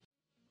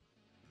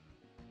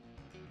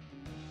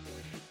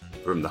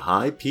from the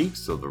high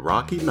peaks of the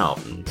Rocky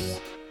Mountains,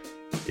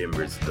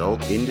 Denver's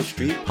Adult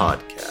Industry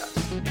Podcast.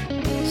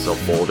 So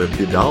fold up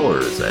your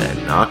dollars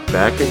and knock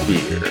back a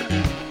beer.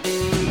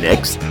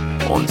 Next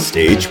on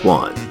Stage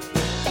 1.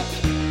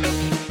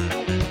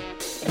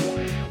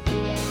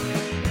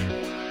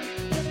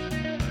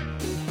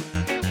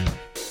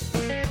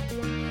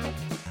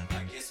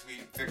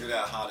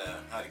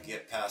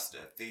 Past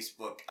the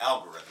Facebook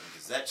algorithm,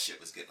 because that shit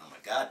was getting on my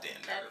goddamn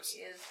nerves.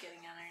 That is getting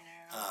on our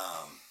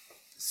nerves.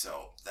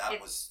 So that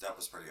was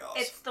pretty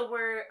awesome. It's the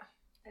word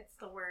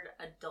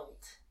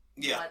adult.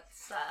 Yeah.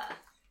 What's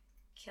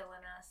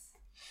killing us.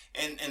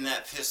 And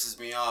that pisses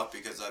me off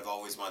because I've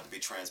always wanted to be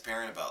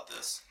transparent about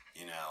this,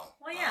 you know.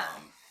 Well, yeah.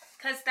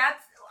 Because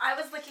I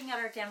was looking at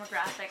our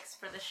demographics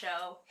for the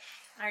show.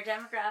 Our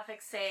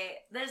demographics say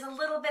there's a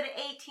little bit of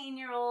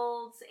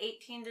 18-year-olds,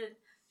 18 to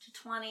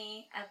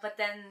 20, but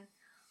then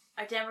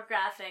our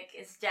demographic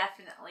is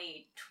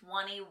definitely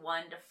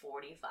 21 to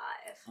 45.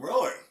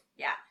 Really?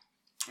 Yeah.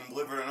 And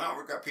believe it or not,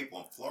 we've got people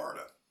in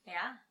Florida.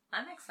 Yeah,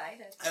 I'm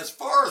excited. As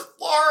far as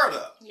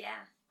Florida? Yeah.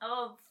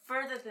 Oh,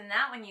 further than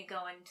that when you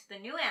go into the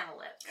new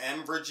Analypt.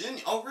 And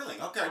Virginia. Oh, really?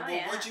 Okay. Well,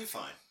 yeah. What'd you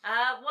find?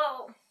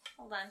 Well,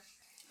 hold on.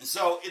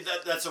 So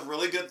that's a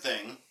really good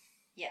thing.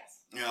 Yes.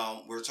 You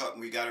know,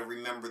 we got to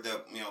remember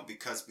that, you know,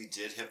 because we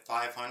did hit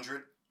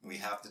 500, we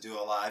have to do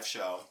a live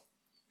show.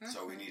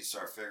 So we need to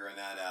start figuring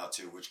that out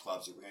too. Which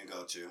clubs are we going to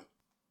go to?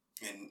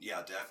 And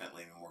yeah,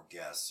 definitely more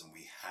guests. And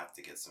we have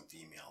to get some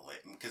female,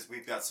 because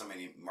we've got so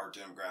many. Our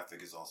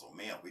demographic is also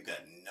male. We've got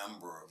a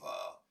number of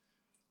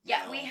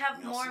we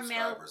have more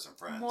male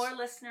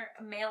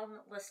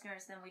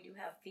listeners than we do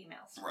have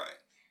females.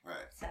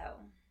 Right. So,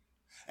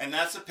 and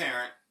that's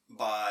apparent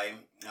by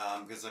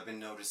because I've been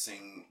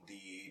noticing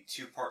the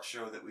 2-part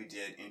show that we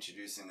did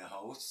introducing the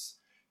hosts.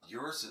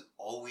 Yours is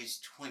always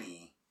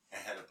 20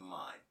 ahead of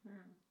mine.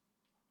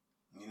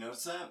 You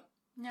notice that?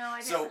 No,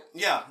 I didn't. So,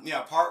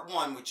 yeah, part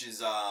 1, which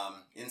is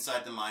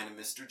Inside the Mind of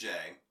Mr. J,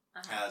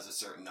 has a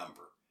certain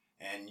number.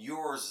 And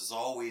yours is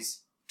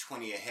always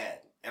 20 ahead.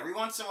 Every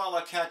once in a while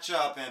I catch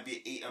up and it'd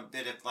be a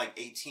bit of like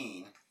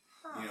 18,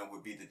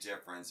 would be the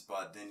difference.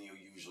 But then you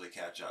usually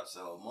catch up.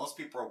 So most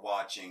people are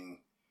watching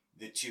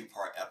the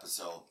 2-part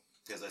episode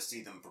because I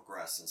see them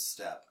progress in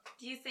step.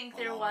 Do you think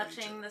they're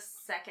watching the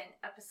second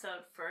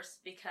episode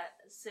first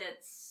because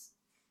it's...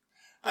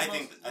 I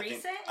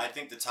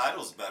think the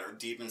title's better.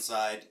 Deep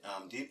Inside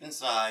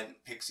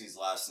Pixie's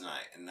Last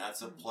Night, and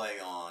that's a play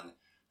on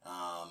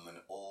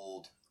an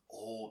old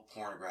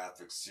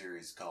pornographic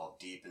series called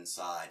Deep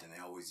Inside, and they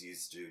always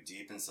used to do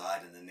Deep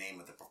Inside in the name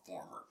of the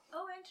performer.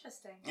 Oh,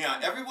 interesting. Yeah,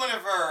 every one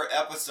of our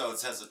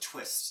episodes has a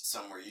twist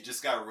somewhere. You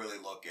just gotta really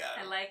look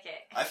at it. I like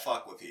it. I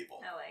fuck with people.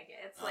 I like it.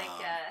 It's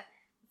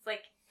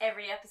like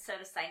every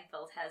episode of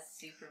Seinfeld has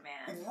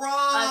Superman.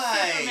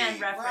 Right. Superman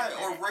reference.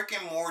 Right. Or Rick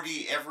and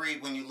Morty,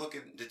 when you look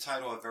at the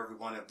title of every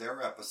one of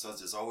their episodes,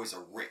 there's always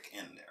a Rick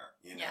in there,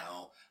 you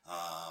know?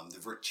 The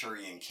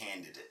Victorian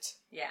candidate.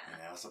 Yeah.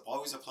 You know, so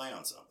always a play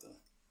on something.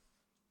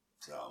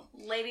 So.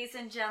 Ladies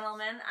and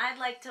gentlemen, I'd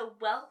like to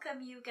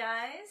welcome you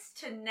guys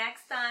to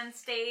Next on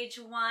Stage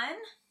 1.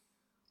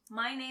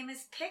 My name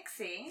is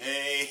Pixie.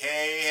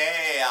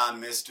 Hey,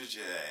 I'm Mr.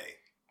 J.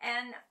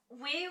 And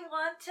we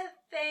want to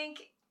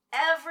thank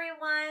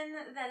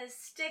everyone that is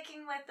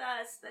sticking with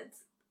us, that's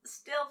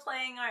still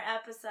playing our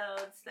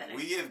episodes.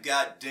 We have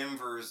got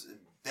Denver's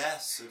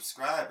best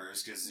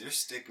subscribers because they're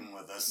sticking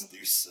with us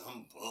through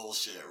some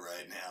bullshit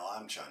right now.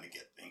 I'm trying to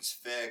get things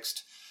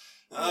fixed.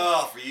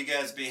 Oh, for you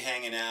guys to be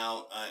hanging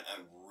out, I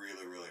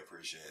really, really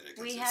appreciate it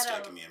because it's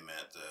taking me a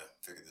minute to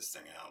figure this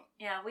thing out.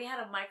 Yeah, we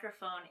had a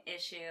microphone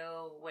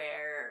issue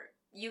where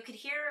you could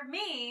hear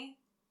me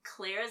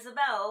clear as a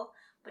bell,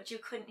 but you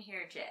couldn't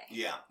hear Jay.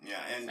 Yeah,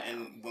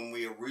 and when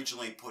we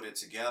originally put it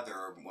together,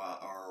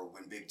 or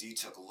when Big D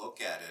took a look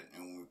at it,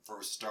 and when we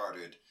first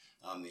started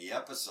the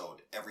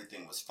episode,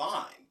 everything was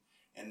fine.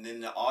 And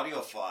then the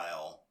audio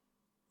file,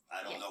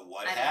 I don't know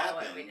what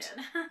happened, know what we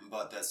did.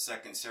 but that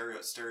second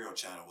stereo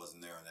channel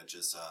wasn't there, and that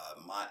just,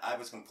 I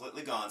was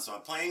completely gone, so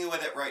I'm playing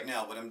with it right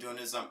now. What I'm doing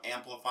is I'm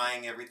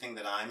amplifying everything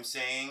that I'm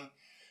saying,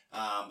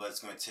 but it's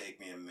going to take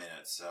me a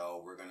minute,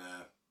 so we're going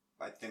to...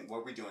 I think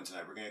what we're doing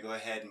tonight, we're going to go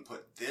ahead and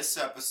put this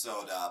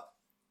episode up.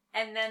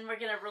 And then we're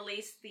going to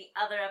release the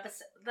other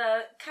episode,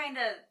 the kind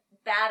of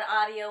bad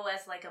audio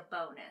as like a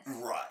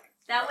bonus. Right.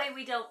 That way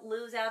we don't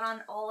lose out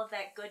on all of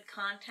that good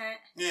content.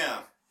 Yeah.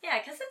 Yeah,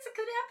 because it's a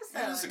good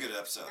episode. It is a good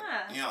episode.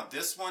 Yeah. You know,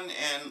 this one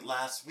and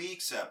last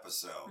week's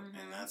episode.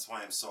 And that's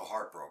why I'm so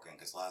heartbroken,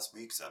 because last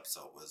week's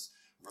episode was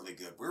really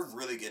good. We're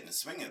really getting a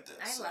swing at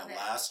this. I love it. The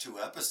last 2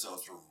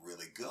 episodes were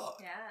really good.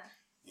 Yeah.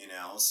 You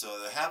know,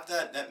 so to have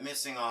that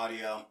missing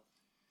audio...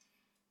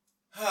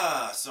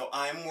 so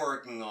I'm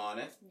working on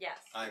it. Yes.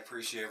 I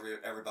appreciate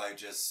everybody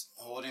just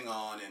holding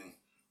on, and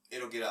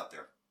it'll get out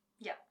there.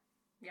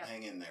 Yeah.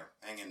 Hang in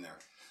there.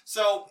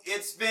 So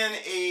it's been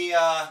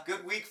a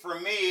good week for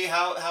me.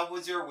 How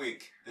was your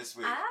week this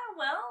week?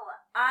 Well,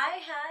 I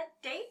had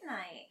date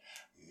night.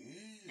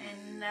 Ooh.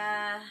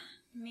 And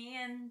me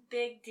and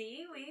Big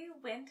D, we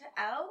went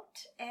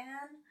out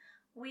and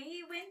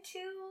We went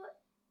to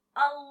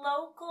a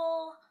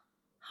local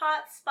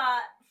hot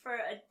spot for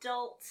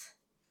adult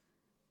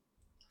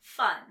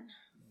fun.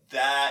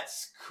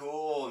 That's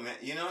cool, man.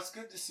 You know, it's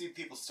good to see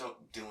people still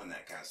doing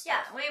that kind of stuff.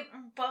 Yeah, we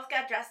both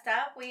got dressed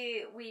up.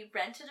 We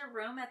rented a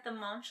room at the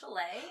Mon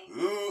Chalet.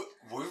 Ooh,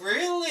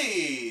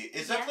 really?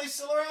 Is that place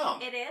still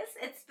around? It is.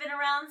 It's been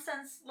around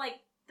since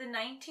like the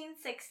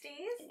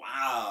 1960s.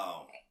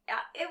 Wow.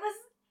 It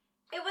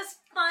was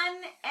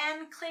fun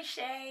and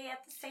cliche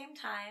at the same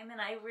time,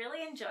 and I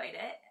really enjoyed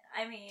it.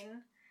 I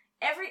mean,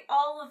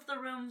 all of the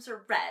rooms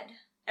are red.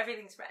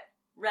 Everything's red.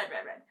 Red.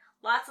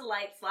 Lots of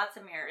lights, lots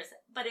of mirrors,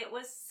 but it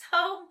was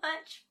so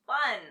much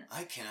fun.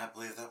 I cannot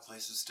believe that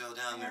place is still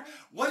down there.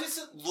 What does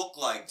it look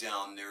like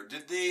down there?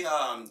 Did they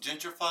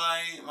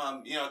gentrify?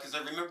 Because I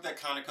remember that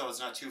Conoco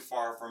is not too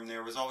far from there.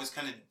 It was always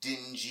kind of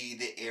dingy,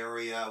 the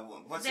area.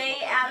 They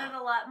added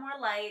a lot more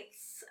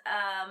lights.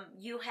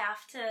 You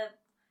have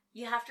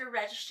to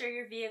register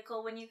your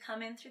vehicle when you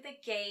come in through the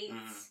gates.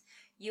 Mm-hmm.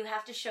 You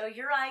have to show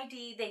your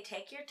ID. They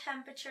take your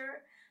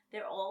temperature.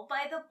 They're all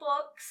by the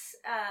books.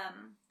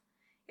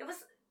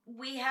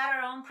 We had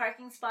our own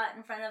parking spot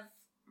in front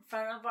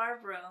of our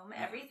room.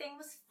 Mm-hmm. Everything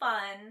was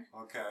fun.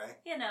 Okay.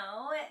 You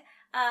know,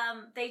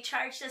 they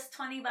charged us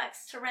 $20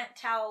 to rent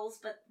towels,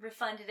 but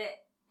refunded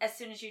it as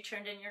soon as you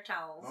turned in your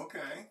towels.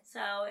 Okay. So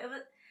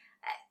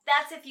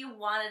that's if you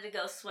wanted to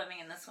go swimming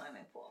in the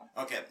swimming pool.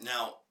 Okay.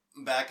 Now,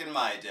 back in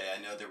my day,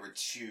 I know there were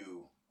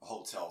two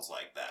hotels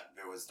like that.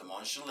 There was the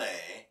Mon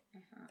Chalet,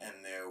 mm-hmm.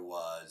 and there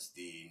was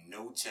the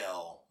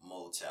No-Tell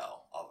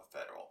Motel of a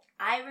Federal.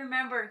 I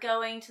remember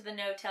going to the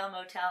No-Tell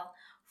Motel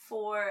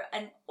for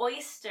an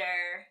oyster.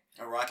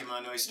 A Rocky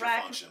Mountain oyster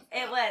function.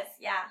 It was,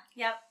 yeah.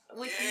 Yep.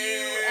 With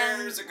you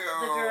and the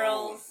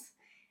girls.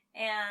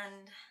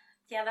 And,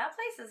 yeah, that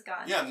place is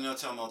gone. Yeah, the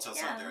No-Tell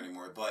Motel's not there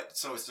anymore. But,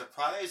 so it's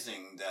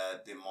surprising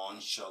that the Mon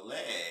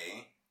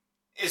Chalet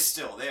is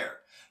still there.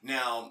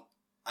 Now,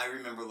 I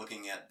remember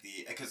looking at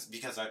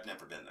because I've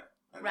never been there.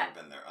 Never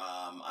been there.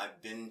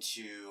 I've been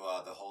to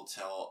the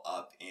hotel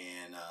up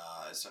in,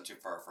 it's not too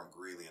far from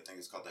Greeley. I think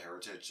it's called the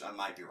Heritage. I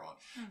might be wrong.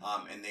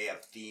 Mm-hmm. And they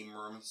have theme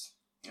rooms.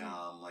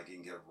 Mm-hmm. Like you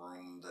can get a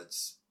room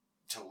that's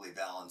totally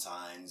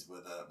Valentine's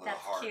with a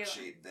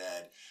heart-shaped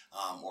bed,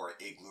 or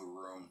igloo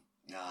room.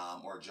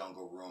 Or a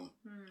jungle room.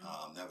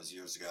 Mm. That was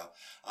years ago.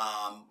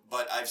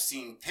 But I've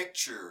seen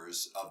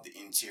pictures of the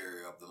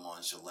interior of the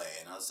Mon Chalet,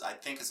 and I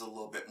think it's a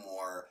little bit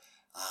more,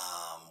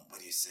 what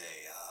do you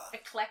say?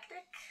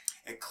 Eclectic?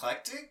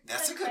 Eclectic?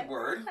 That's a good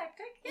word.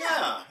 Eclectic,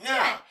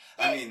 yeah.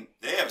 I mean,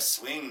 they have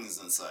swings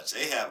and such.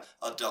 They have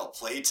adult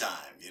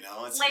playtime, you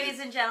know? Ladies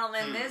and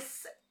gentlemen,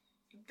 this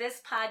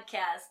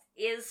podcast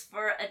is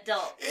for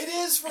adults. It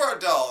is for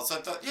adults.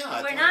 I thought,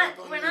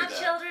 we're not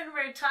children.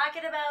 We're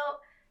talking about,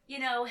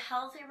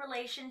 healthy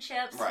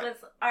relationships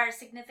with our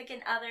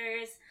significant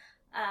others,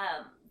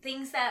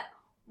 things that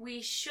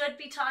we should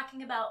be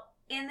talking about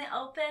in the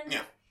open.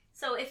 Yeah.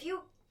 So if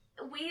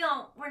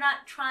we're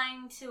not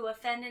trying to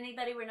offend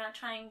anybody. We're not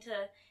trying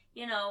to,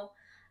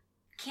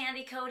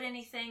 candy coat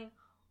anything.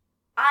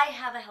 I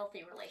have a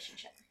healthy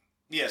relationship.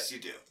 Yes, you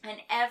do.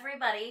 And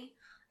everybody,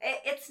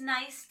 it's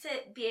nice to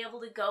be able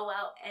to go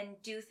out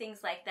and do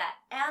things like that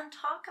and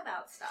talk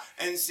about stuff.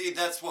 And see,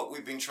 that's what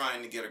we've been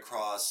trying to get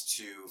across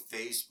to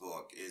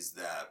Facebook, is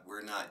that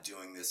we're not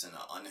doing this in an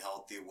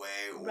unhealthy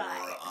way or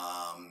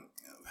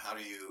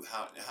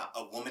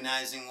a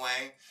womanizing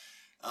way.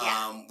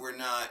 We're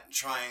not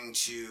trying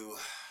to.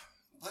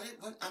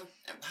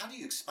 How do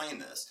you explain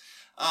this?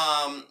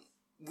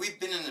 We've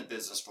been in the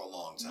business for a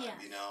long time.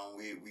 Yeah.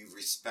 We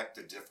respect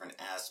the different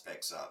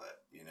aspects of it.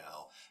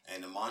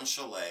 And the Mon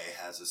Chalet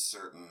has a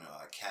certain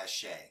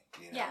cachet.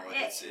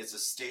 It's a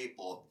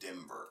staple of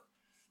Denver.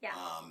 Yeah.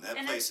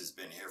 That place has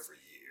been here for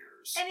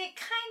years. And it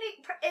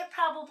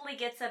probably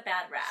gets a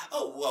bad rap.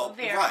 Oh, well,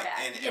 very right.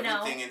 Bad, and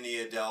everything in the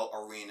adult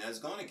arena is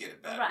going to get a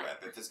bad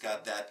rap. If it's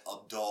got that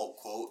adult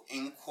quote,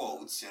 in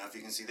quotes, if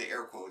you can see the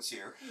air quotes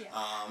here,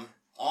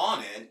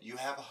 on it, you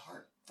have a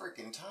hard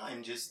freaking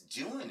time just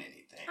doing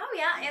anything. Oh,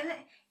 yeah. And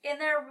in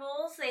their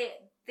rules, they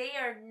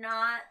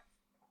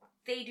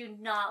do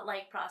not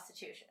like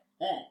prostitution.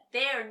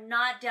 They are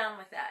not down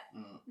with that.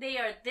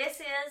 This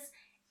is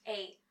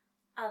a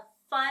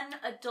fun,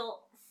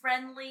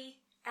 adult-friendly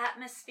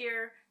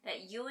atmosphere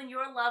that you and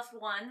your loved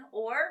one,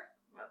 or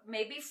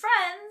maybe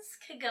friends,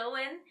 could go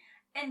in,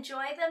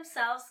 enjoy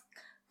themselves,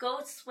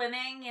 go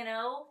swimming,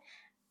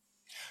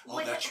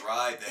 Oh, that's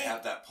right. They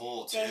have that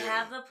pool, too. They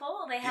have the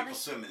pool. People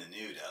swim in the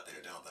nude out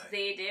there, don't they?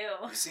 They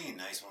do. You seen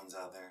nice ones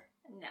out there?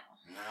 No.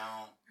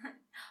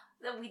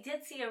 We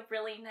did see a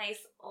really nice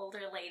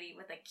older lady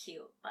with a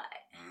cute butt.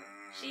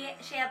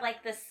 She had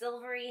like the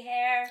silvery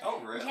hair. Oh,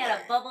 really? She had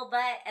a bubble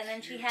butt, and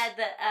then she had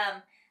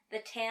the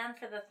tan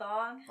for the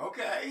thong.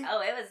 Okay.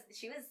 Oh,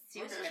 she was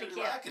pretty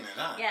cute. Rocking it,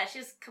 huh? Yeah, she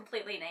was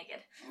completely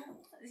naked. Ooh.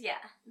 Yeah,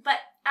 but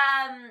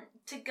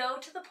to go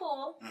to the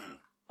pool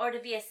or to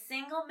be a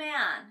single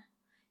man,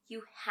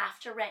 you have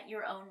to rent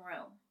your own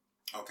room.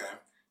 Okay.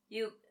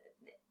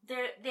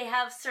 They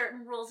have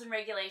certain rules and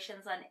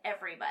regulations on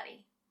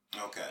everybody.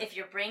 Okay. If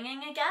you're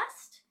bringing a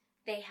guest,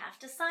 they have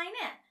to sign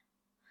in.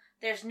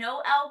 There's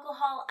no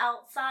alcohol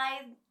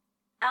outside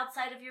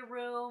of your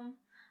room.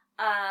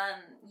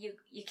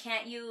 You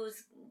can't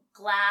use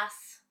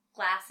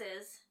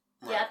glasses.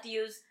 You Right. have to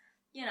use,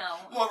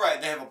 Well, right.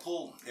 They have a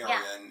pool area,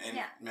 Yeah, and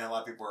yeah. a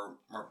lot of people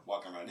are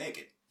walking around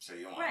naked, so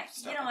you don't want right. to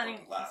You step don't on want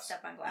broken glass. to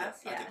step on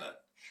glass. I get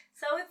that.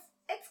 So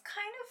it's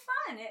kind of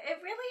fun.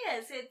 It really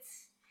is.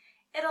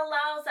 It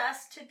allows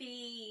us to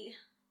be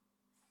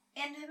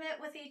intimate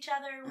with each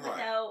other Right.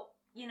 without,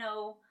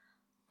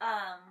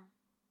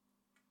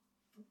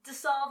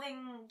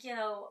 dissolving,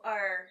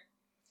 our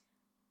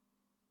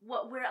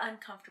what we're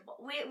uncomfortable.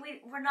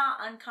 We're not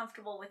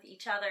uncomfortable with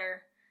each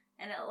other,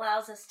 and it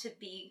allows us to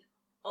be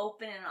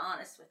open and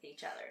honest with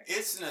each other.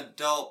 It's an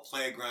adult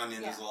playground,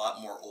 and Yeah. there's a lot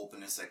more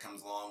openness that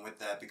comes along with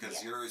that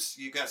because Yes.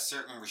 you got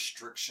certain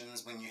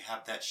restrictions when you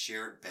have that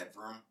shared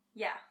bedroom.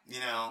 Yeah.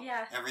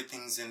 Yeah.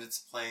 Everything's in its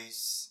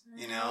place.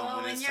 When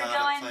it's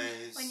out of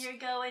place. When you're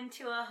going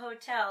to a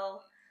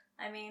hotel,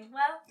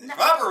 well, It's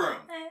Bopper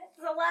room.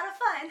 It's a lot of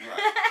fun.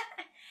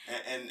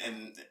 Right.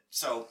 and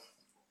so,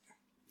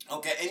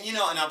 okay, and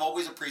I've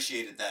always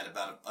appreciated that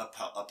about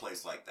a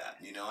place like that.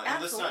 And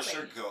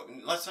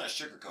Absolutely. let's not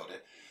sugarcoat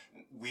it.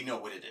 We know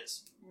what it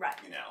is. Right.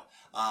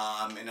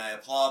 And I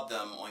applaud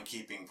them on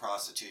keeping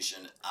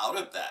prostitution out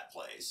of that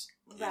place.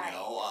 Right.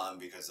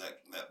 Because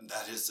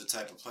that is the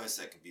type of place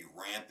that could be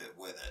rampant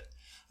with it.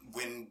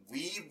 When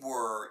we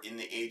were in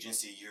the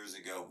agency years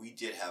ago, we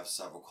did have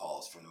several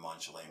calls from the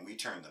Montchelin, and we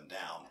turned them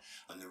down.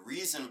 And the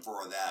reason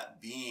for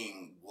that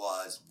being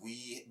was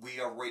we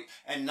are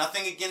and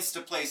nothing against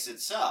the place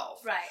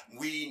itself. Right.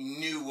 We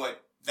knew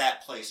what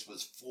that place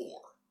was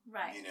for.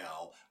 Right.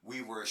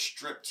 We were a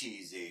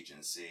striptease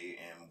agency,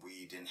 and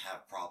we didn't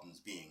have problems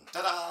being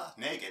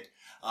naked,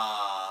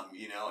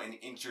 and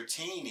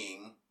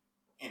entertaining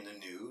in the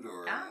nude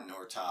or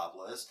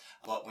topless.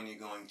 But when you're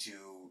going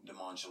to the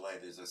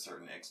Montchelin, there's a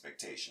certain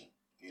expectation.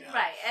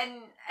 Right,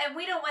 and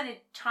we don't want to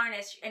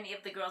tarnish any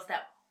of the girls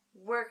that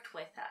worked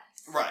with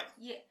us. Right.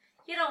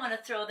 You don't want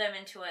to throw them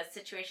into a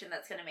situation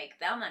that's going to make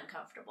them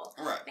uncomfortable.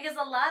 Right. Because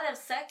a lot of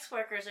sex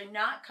workers are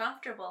not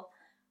comfortable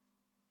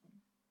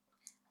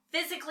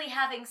physically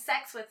having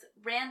sex with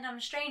random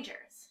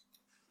strangers.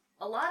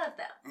 A lot of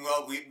them.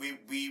 Well,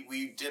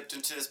 we dipped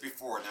into this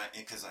before,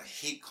 because I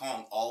hate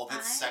calling all of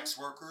it sex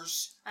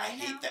workers. I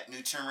hate that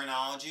new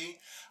terminology,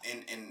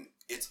 and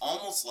it's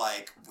almost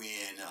like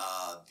when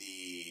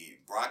the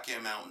Rocky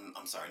Mountain,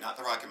 I'm sorry, not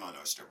the Rocky Mountain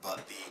Oyster, but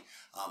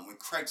when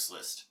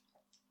Craigslist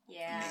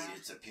made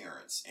its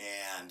appearance,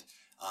 and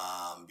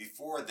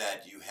before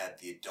that, you had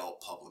the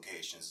adult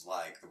publications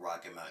like the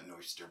Rocky Mountain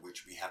Oyster,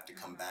 which we have to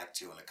come back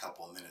to in a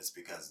couple of minutes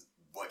because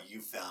what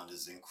you found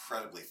is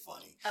incredibly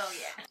funny. Oh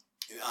yeah.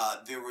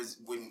 There was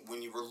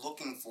when you were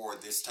looking for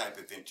this type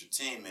of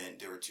entertainment,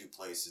 there were two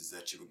places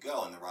that you would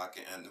go, and the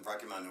Rocky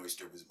Mountain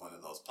Oyster was one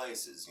of those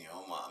places.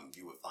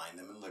 You would find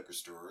them in liquor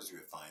stores, you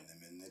would find them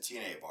in the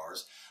TNA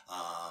bars,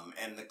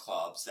 and the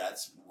clubs.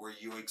 That's where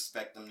you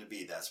expect them to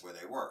be. That's where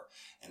they were.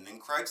 And then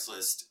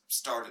Craigslist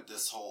started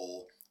this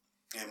whole.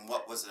 And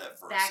what was it at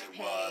first? Backpage.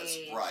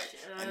 It was right,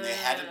 and they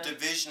had a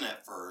division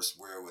at first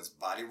where it was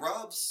body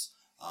rubs,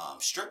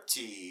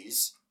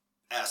 striptease,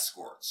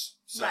 escorts.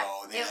 So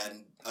they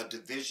had a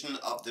division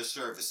of the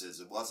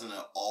services. It wasn't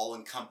an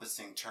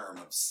all-encompassing term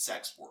of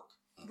sex work.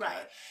 Okay?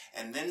 Right.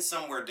 And then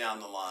somewhere down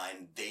the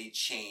line, they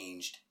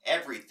changed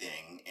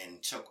everything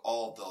and took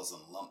all of those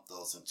and lumped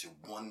those into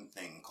one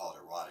thing called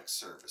erotic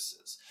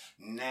services.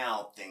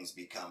 Now things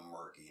become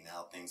murky.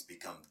 Now things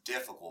become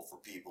difficult for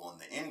people in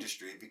the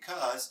industry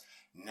because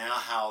now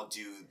how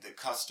do the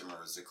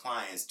customers, the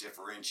clients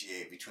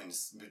differentiate between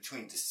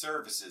the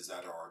services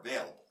that are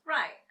available?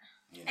 Right.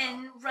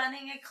 And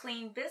running a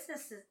clean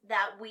business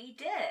that we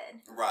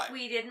did. Right.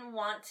 We didn't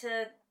want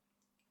to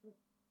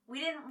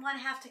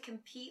have to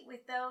compete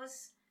with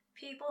those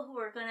people who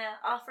are going to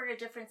offer a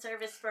different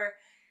service for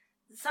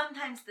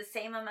sometimes the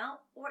same amount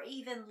or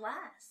even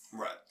less.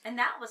 Right. And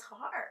that was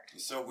hard.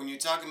 So when you're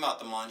talking about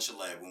the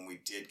Montchelin, when we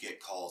did get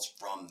calls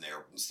from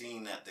there,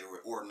 seeing that there were,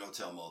 or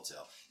Notel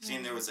Motel,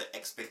 seeing there was an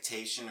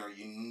expectation or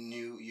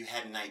you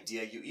had an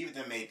idea, you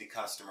either made the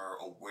customer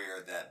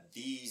aware that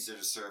these are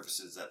the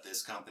services that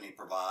this company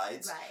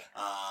provides, right.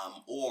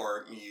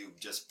 Or you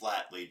just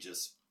flatly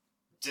just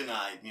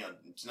deny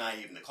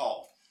even the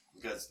call.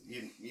 Because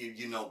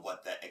you know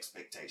what that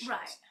expectation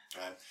right. is.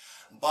 Right.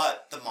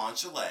 But the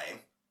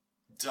Montchelin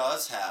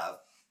does have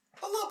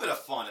a little bit of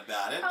fun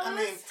about it. Oh,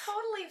 it's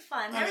totally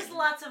fun. There's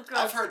lots of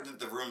girls. I've heard that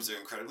the rooms are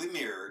incredibly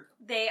mirrored.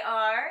 They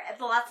are.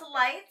 Lots of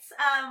lights.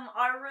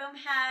 Our room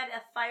had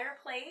a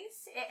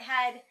fireplace. It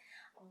had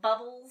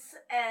bubbles,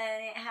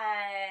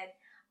 and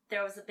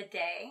there was a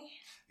bidet.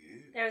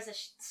 Ooh. There was a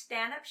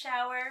stand-up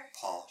shower.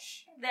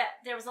 Posh.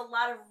 There was a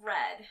lot of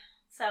red.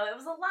 So it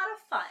was a lot of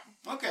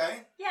fun.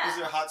 Okay. Yeah. Is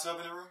there a hot tub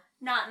in the room?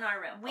 Not in our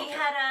room. We Okay.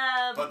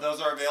 had a... But those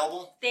are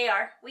available? They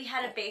are. We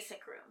had a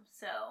basic room,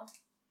 so...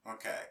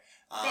 Okay.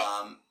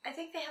 I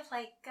think they have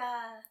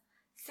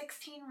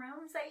 16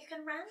 rooms that you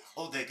can rent.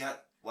 Oh, they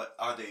got What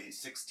are they?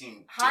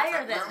 16 Higher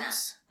different than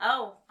rooms? that.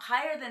 Oh,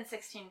 higher than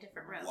 16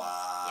 different rooms.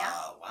 Wow.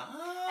 Yeah.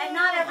 Wow. And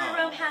not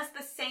every room has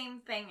the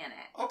same thing in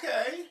it.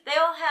 Okay. They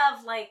all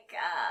have like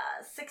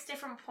 6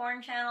 different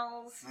porn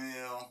channels.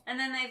 Yeah. And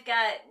then they've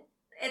got,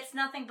 it's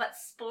nothing but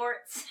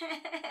sports.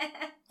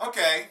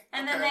 Okay.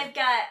 And then they've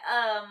got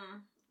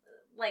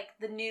like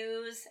the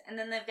news, and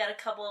then they've got a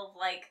couple of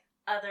like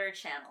other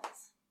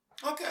channels.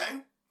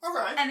 Okay. All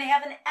right. And they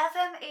have an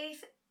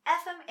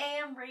FM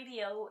AM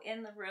radio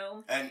in the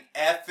room. An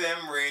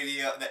FM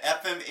radio, the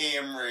FM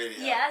AM radio.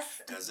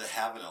 Yes. Does it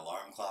have an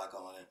alarm clock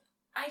on it?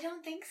 I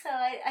don't think so.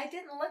 I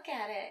didn't look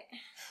at it.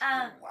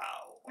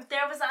 Wow.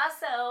 There was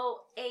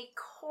also a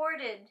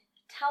corded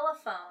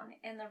telephone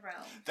in the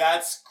room.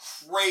 That's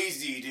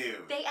crazy,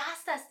 dude. They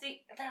asked us,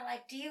 they're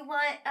like, do you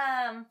want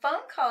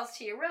phone calls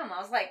to your room? I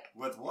was like,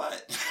 With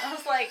what? I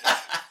was like,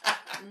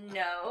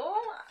 no.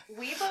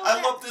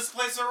 I love this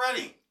place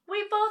already.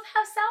 We both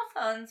have cell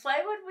phones.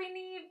 Why would we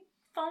need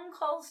phone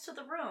calls to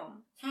the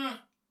room?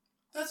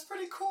 That's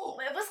pretty cool.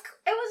 It was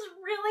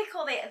really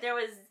cool.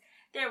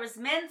 There was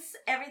mints.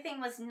 Everything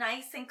was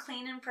nice and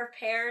clean and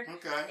prepared.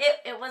 Okay.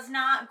 It was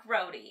not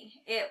grody.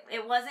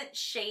 It wasn't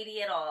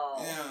shady at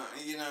all.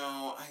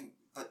 Yeah,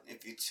 but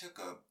if you took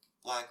a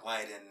black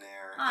light in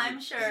there, I'm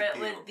sure it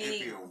would it'd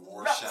be a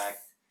Rorschach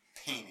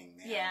painting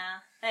there.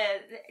 Yeah.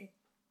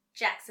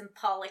 Jackson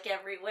Pollock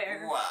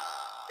everywhere. Wow.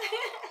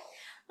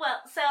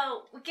 Well,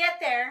 so we get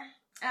there.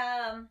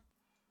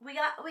 We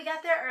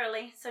got there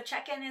early, so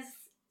check-in is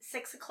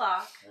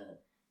 6:00,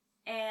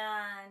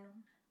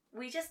 and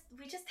we just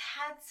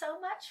had so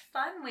much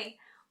fun.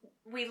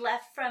 We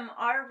left from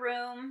our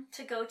room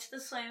to go to the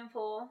swimming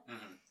pool,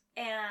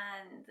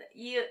 and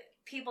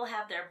people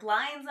have their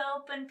blinds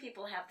open,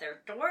 people have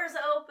their doors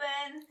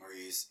open. Were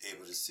you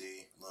able to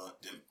see?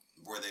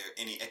 Were there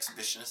any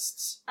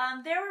exhibitionists?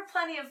 There were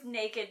plenty of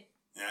naked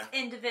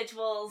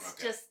individuals,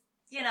 Okay. just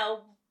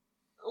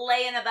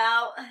laying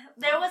about.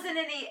 There wasn't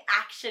any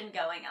action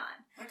going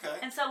on. Okay.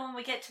 And so when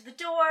we get to the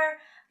door,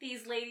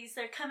 these ladies,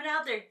 they're coming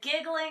out, they're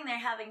giggling, they're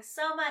having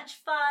so much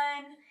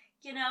fun.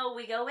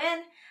 We go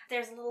in,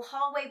 there's a little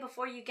hallway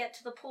before you get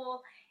to the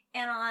pool,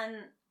 and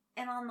on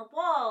the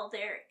wall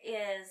there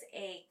is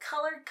a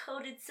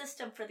color-coded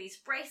system for these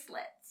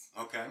bracelets.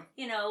 Okay.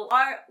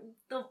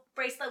 The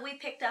bracelet we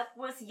picked up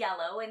was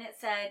yellow, and it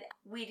said,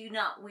 "We do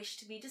not wish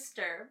to be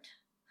disturbed."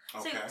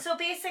 Okay. So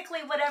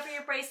basically, whatever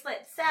your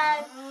bracelet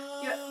said,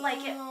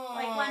 one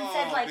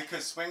said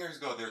because swingers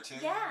go there too.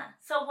 Yeah.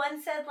 So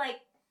one said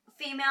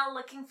female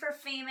looking for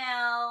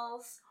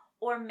females,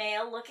 or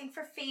male looking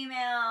for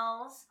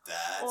females.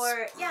 That's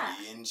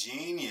pretty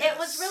ingenious. It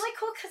was really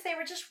cool because they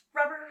were just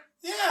rubber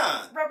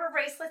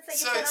bracelets that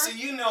you put on. So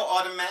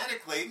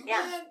automatically,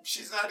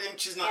 she's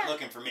not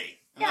looking for me.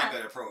 I'm not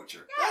going to approach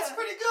her. Yeah. That's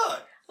pretty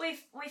good.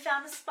 We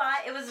found a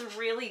spot. It was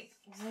really,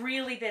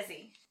 really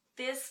busy.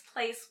 This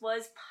place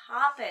was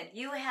popping.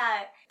 You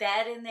had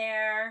bed in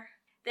there.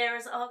 There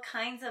was all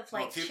kinds of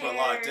people chairs. are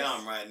locked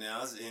down right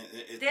now.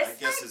 I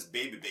guess it's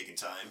baby baking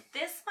time.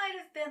 This might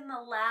have been the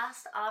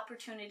last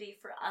opportunity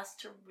for us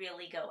to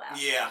really go out.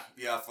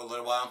 Yeah, for a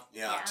little while.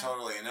 Yeah.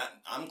 Totally. And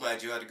I'm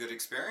glad you had a good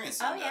experience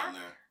down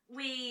there.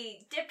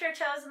 We dipped our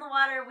toes in the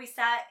water. We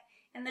sat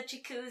in the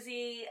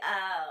jacuzzi.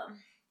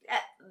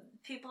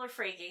 People are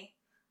freaky.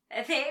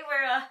 They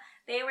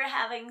were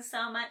having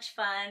so much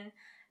fun.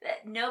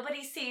 That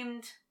nobody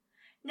seemed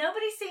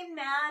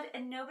mad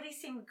and nobody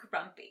seemed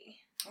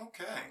grumpy.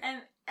 Okay.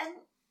 And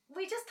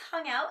we just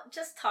hung out,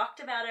 just talked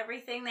about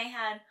everything. They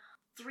had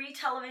 3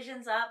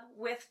 televisions up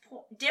with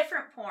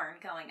different porn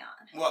going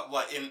on.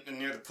 What in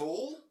near the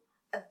pool?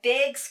 A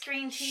big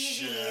screen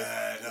TV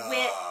Shut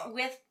up.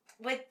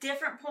 with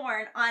different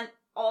porn on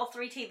all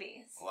 3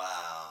 TVs.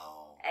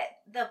 Wow.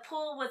 The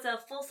pool was a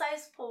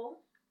full-size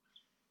pool.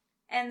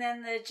 And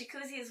then the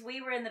jacuzzis,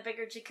 we were in the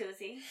bigger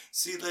jacuzzi.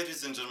 See,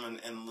 ladies and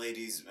gentlemen and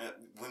ladies,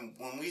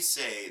 when we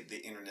say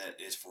the internet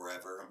is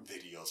forever,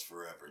 video's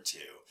forever too.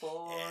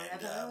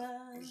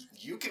 Forever. And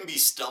you can be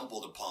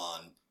stumbled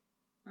upon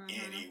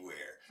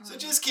anywhere. So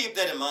just keep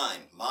that in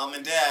mind. Mom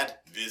and Dad,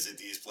 visit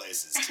these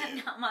places too.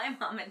 Not my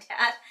mom and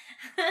dad.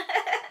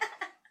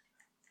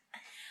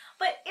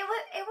 But it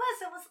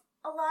was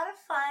a lot of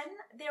fun.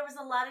 There was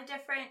a lot of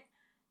different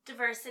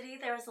diversity.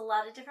 There was a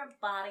lot of different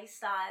body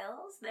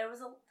styles. There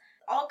was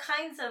all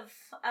kinds of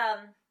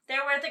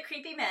there were the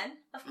creepy men,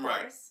 of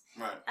course.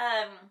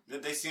 Right.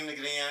 Did they seem to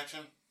get any action?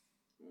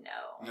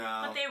 No.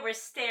 No. But they were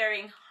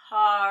staring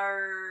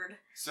hard.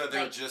 So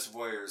they're just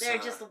voyeurs. They're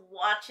just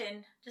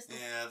watching.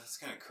 Yeah, that's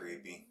kind of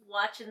creepy.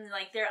 Watching,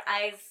 their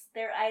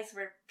eyes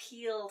were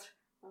peeled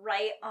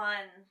right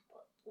on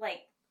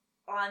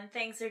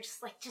things. They're just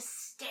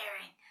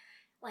staring.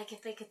 Like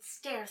if they could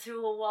stare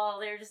through a wall,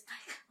 they're just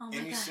like, oh my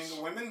gosh. Any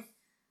single women?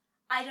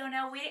 I don't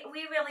know. We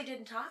really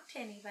didn't talk to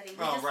anybody.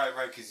 Right,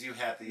 because you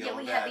had the yellow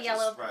badges. We had the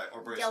yellow,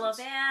 or bracelets. yellow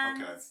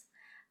bands. Okay.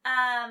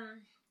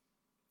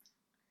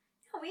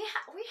 We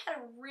had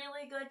a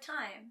really good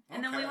time.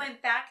 And then we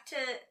went back to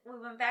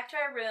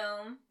our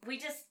room. We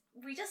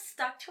just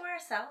stuck to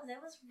ourselves.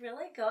 It was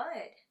really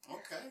good.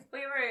 Okay.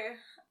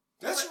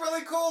 That's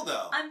really cool,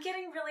 though. I'm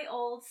getting really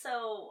old,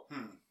 so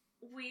Hmm.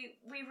 we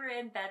were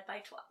in bed by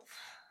 12.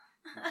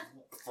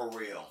 For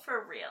real.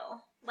 For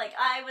real. Like,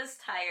 I was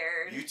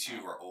tired. You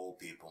two are old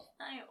people.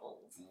 I'm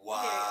old.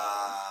 Wow.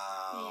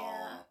 Very old.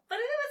 Yeah. But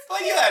it was But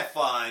cute. you had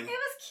fun. It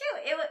was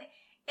cute.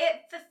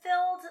 It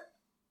fulfilled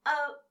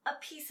a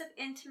piece of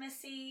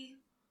intimacy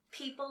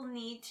people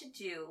need to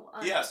do.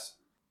 Yes.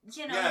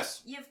 You know,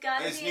 Yes. you've got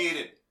to It's be...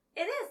 needed.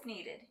 It is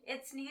needed.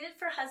 It's needed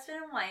for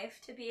husband and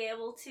wife to be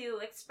able to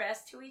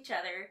express to each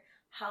other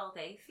how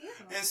they feel.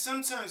 And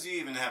sometimes you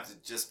even have to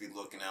just be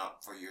looking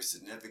out for your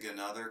significant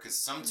other, because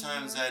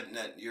sometimes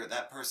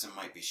that person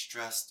might be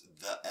stressed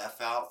the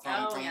F out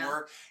from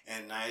work,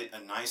 and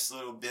a nice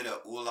little bit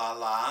of ooh la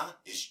la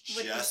is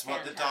just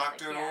what the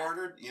doctor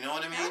ordered. You know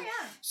what I mean? Oh,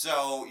 yeah.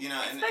 So, you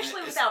know, especially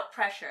and without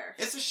pressure.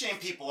 It's a shame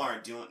people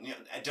aren't doing,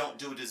 don't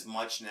do it as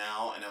much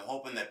now, and I'm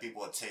hoping that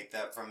people will take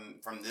that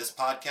from this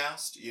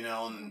podcast, you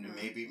know, and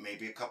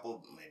maybe a couple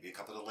of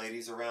the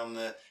ladies around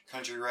the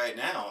country right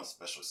now,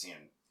 especially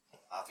seeing,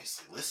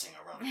 obviously listening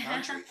around the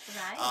country,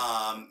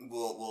 right.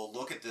 We'll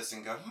look at this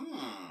and go,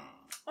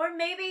 or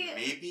maybe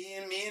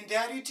me and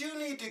Daddy do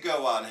need to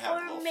go out and have a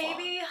little fun. Or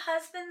maybe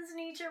husbands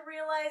need to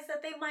realize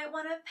that they might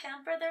want to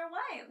pamper their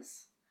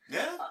wives.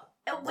 Yeah,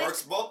 it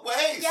works both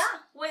ways.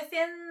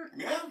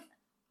 Yeah,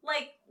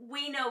 like,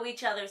 we know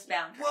each other's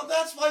boundaries. Well,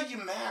 that's why you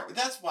married.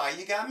 That's why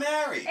you got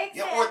married.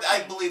 Exactly. You know, or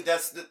I believe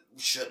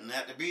shouldn't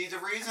that to be the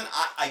reason?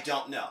 I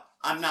don't know.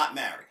 I'm not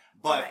married.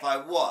 But if I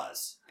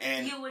was,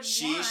 and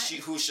she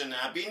who should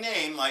not be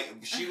named, like,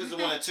 she was the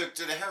one that took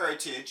to the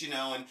heritage, you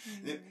know, and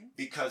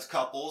because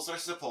couples are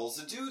supposed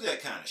to do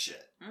that kind of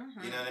shit.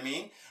 You know what I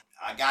mean?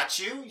 I got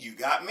you, you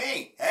got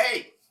me.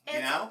 Hey,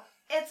 you know?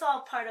 It's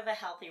all part of a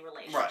healthy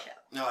relationship. Right.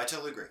 No, I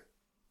totally agree.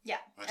 Yeah.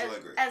 I totally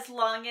agree. As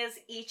long as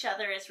each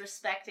other is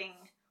respecting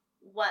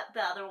what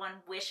the other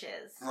one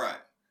wishes. Right.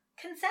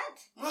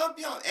 Consent. Well,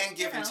 you know, and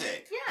give and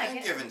take. Yeah.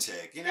 And give and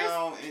take. You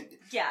know,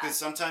 because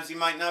sometimes you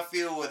might not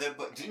feel with it,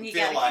 but you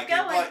feel like it.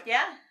 But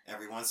yeah.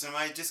 Every once in a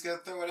while, you just gotta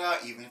throw it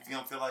out, even if you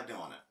don't feel like doing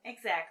it.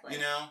 Exactly. You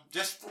know,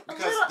 just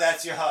because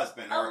that's your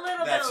husband or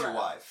that's your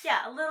wife.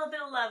 Yeah, a little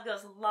bit of love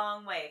goes a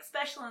long way,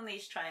 especially in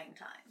these trying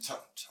times.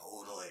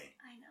 Totally.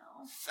 I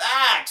know.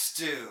 Facts,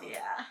 dude.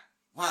 Yeah.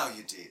 Wow,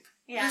 you're deep.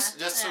 Yeah.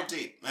 That's so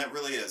deep. That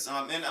really is.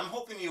 And I'm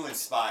hoping you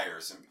inspire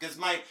some, because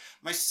my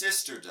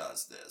sister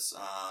does this.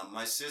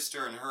 My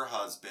sister and her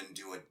husband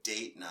do a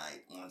date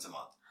night once a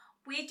month.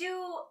 We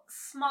do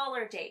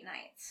smaller date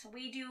nights.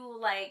 We do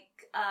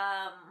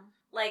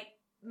like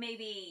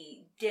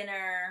maybe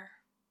dinner,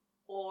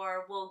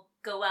 or we'll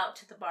go out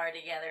to the bar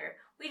together.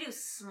 We do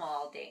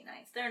small date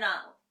nights. They're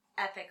not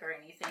epic or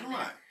anything.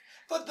 Right.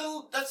 But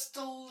that's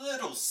the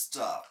little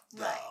stuff,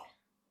 though.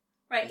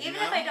 Right. Even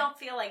if I don't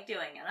feel like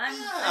doing it, I'm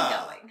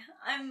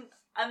going.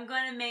 I'm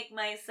going to make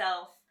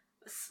myself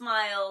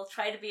smile,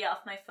 try to be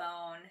off my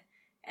phone,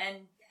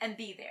 and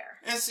be there.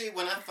 And see,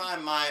 when I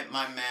find my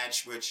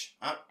match, which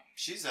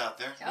she's out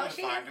there, I'm gonna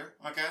find her.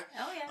 Okay.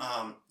 Oh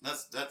yeah.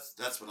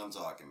 That's what I'm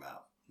talking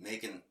about.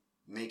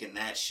 Making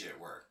that shit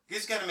work. You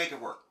just got to make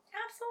it work.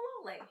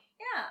 Absolutely.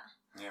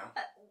 Yeah.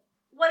 Yeah.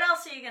 What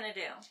else are you gonna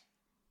do?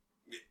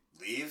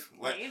 Leave?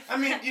 What? Leave? I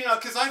mean, you know,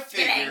 because I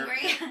figure... Get angry?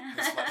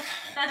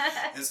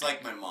 It's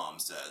like my mom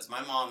says.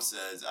 My mom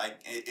says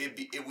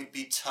it would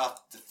be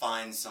tough to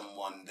find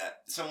someone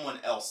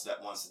else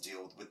that wants to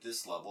deal with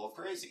this level of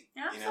crazy.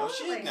 Absolutely. You know,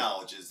 she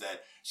acknowledges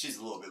that she's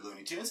a little bit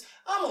Looney Tunes.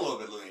 I'm a little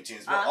bit Looney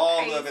Tunes. We're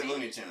all a little bit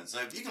Looney Tunes.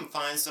 So if you can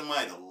find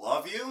somebody to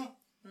love you,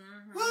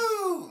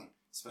 woo!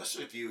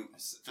 Especially if you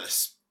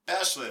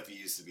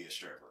used to be a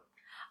stripper.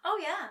 Oh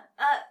yeah,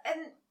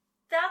 and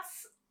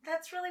that's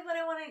really what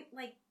I want to,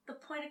 like, the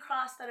point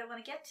across that I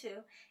want to get to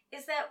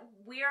is that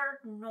we're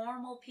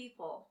normal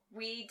people.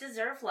 We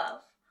deserve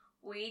love.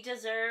 We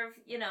deserve,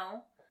 you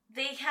know,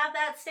 they have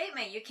that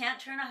statement, you can't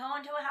turn a hoe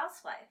into a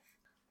housewife.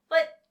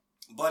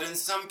 But in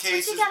some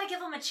cases, you got to give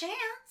them a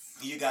chance.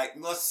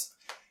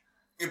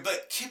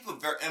 But keep a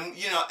very, and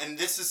you know, and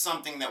this is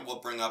something that we'll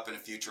bring up in a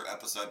future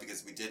episode,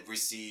 because we did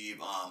receive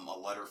a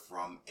letter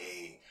from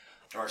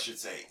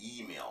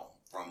email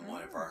from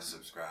one of our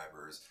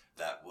subscribers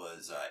that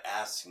was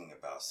asking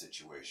about a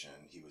situation.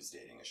 He was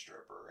dating a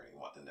stripper, and he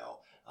wanted to know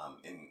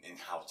in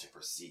how to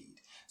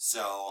proceed.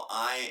 So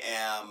I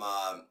am.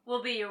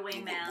 We'll be your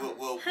wingman.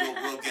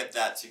 We'll get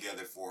that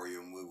together for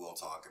you, and we will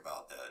talk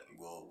about that.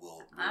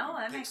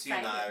 I'm Pixie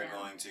excited and I are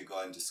now. going to go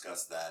ahead and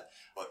discuss that.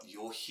 But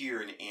you'll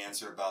hear an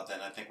answer about that.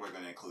 And I think we're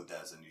going to include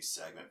that as a new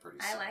segment pretty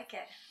soon. I like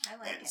it.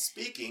 And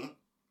speaking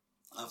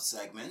of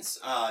segments,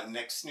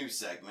 next new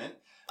segment.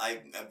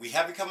 We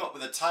haven't come up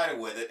with a title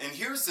with it. And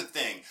here's the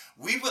thing.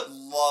 We would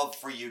love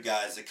for you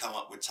guys to come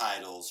up with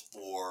titles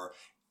for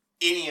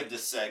any of the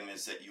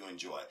segments that you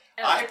enjoy.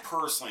 Okay. I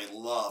personally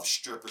love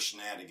stripper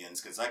shenanigans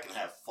because I can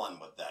have fun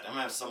with that. I'm going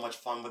to have so much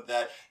fun with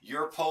that.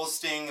 Your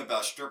posting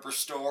about stripper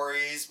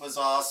stories was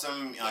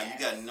awesome. Yes.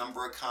 You got a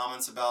number of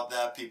comments about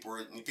that. People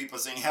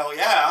saying, hell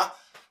yeah.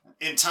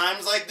 In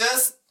times like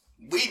this,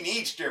 we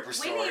need stripper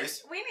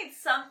stories. We need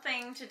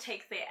something to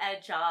take the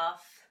edge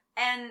off.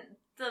 And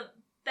the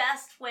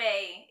best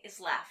way is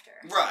laughter.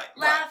 Right.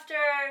 Laughter.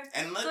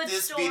 And let good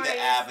this stories, be the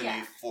avenue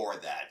yeah. for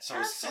that. So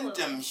Absolutely.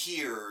 send them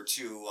here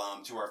to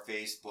our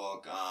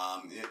Facebook,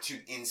 to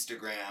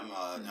Instagram.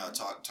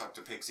 Talk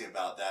to Pixie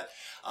about that,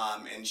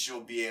 and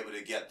she'll be able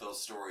to get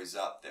those stories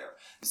up there.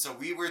 So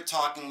we were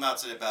talking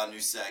about a new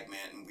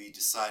segment, and we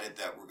decided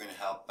that we're going to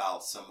help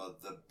out some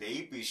of the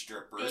baby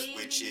strippers,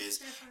 which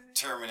is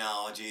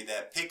terminology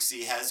that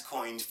Pixie has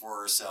coined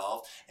for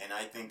herself. And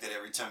I think that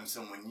every time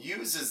someone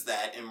uses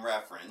that in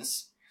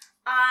reference,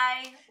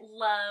 I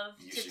love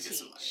You to should get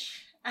some money.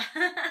 teach.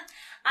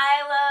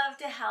 I love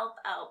to help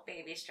out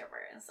baby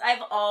strippers.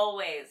 I've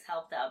always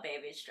helped out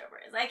baby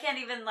strippers. I can't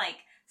even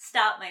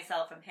stop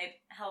myself from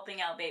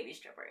helping out baby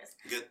strippers.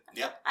 good.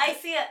 Yep. I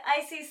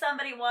see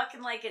somebody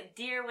walking like a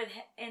deer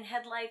in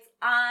headlights.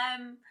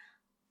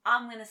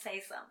 I'm gonna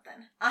say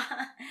something.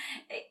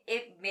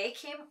 It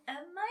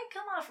might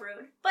come off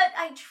rude, but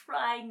I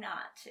try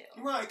not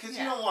to. Right, because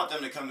you don't want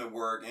them to come to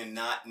work and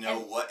not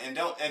know and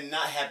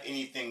not have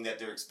anything that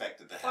they're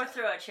expected to have. Or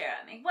throw a chair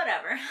at me,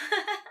 whatever.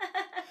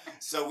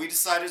 So we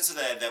decided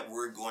today that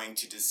we're going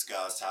to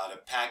discuss how to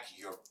pack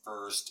your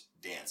first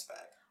dance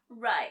bag.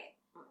 Right.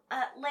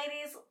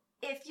 Ladies,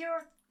 if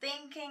you're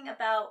thinking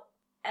about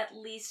at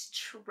least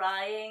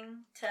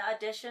trying to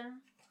audition,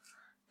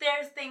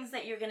 there's things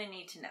that you're going to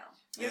need to know.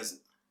 Yes.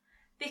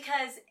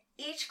 Because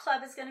each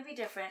club is going to be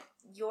different.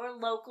 Your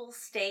local,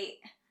 state,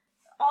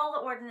 all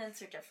the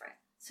ordinances are different.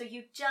 So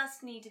you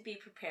just need to be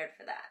prepared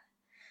for that.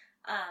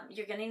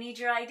 You're going to need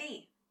your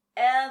ID.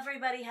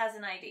 Everybody has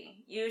an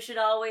ID. You should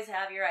always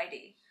have your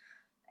ID.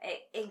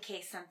 In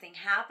case something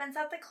happens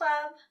at the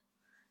club,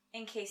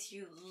 in case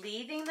you're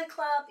leaving the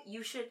club,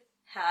 you should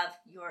have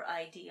your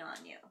ID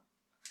on you.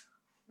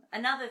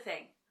 Another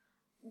thing,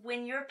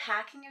 when you're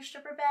packing your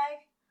stripper bag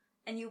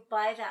and you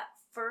buy that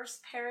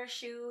first pair of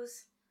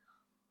shoes,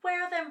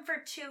 wear them for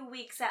 2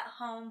 weeks at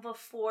home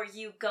before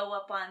you go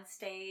up on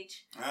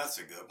stage. That's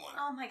a good one.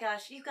 Oh my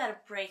gosh, you gotta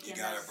break in.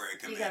 You gotta break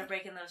them in. You gotta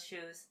break in those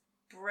shoes.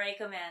 Break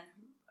them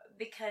in.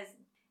 Because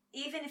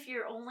even if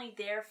you're only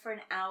there for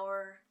an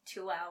hour,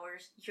 2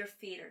 hours, your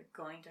feet are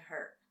going to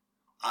hurt.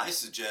 I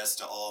suggest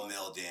to all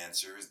male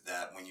dancers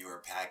that when you are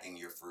packing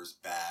your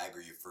first bag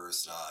or your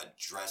first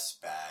dress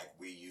bag,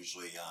 we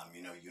usually,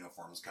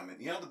 uniforms come in.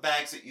 You know the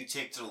bags that you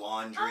take to the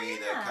laundry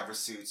that cover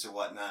suits or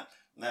whatnot?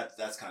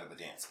 That's kind of a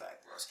dance bag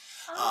for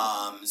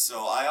us.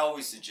 So I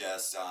always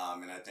suggest,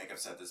 and I think I've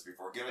said this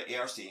before, give it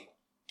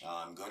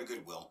ARC, go to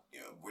Goodwill,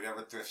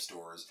 whatever thrift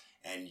stores,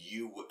 and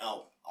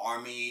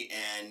Army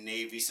and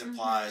Navy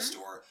supply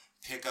store,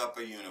 pick up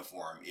a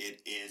uniform.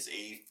 It is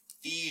a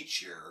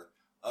feature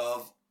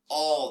of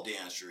all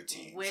dance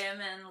routines.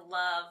 Women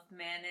love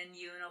men in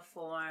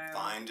uniform.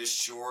 Find a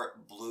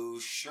short blue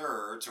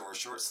shirt or a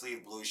short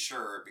sleeve blue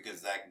shirt, because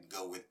that can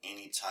go with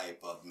any type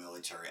of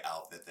military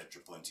outfit that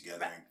you're putting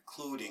together,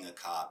 including a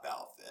cop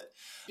outfit.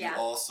 Yeah. You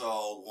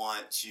also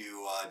want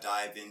to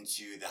dive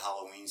into the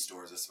Halloween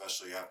stores,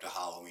 especially after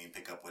Halloween.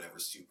 Pick up whatever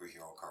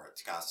superhero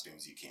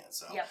costumes you can.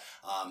 So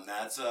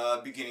that's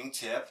a beginning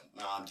tip.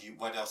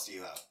 What else do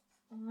you have?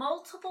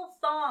 Multiple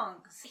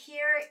thongs.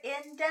 Here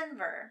in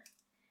Denver,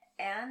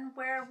 and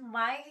where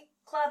my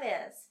club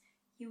is,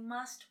 you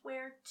must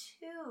wear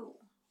 2.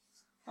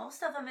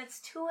 Most of them,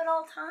 it's 2 at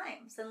all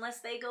times,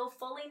 unless they go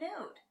fully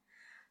nude.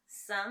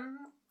 Some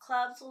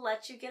clubs will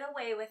let you get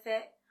away with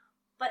it,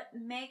 but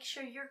make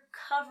sure you're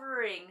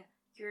covering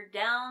your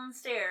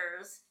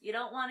downstairs. You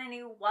don't want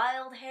any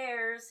wild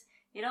hairs.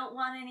 You don't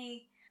want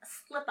any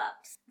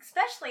slip-ups,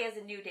 especially as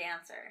a new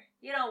dancer.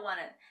 You don't want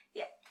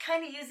to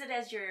kind of use it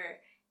as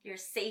your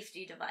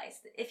safety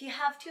device. If you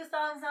have 2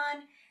 thongs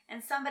on,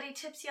 and somebody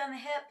tips you on the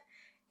hip,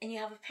 and you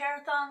have a pair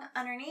of thong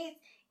underneath,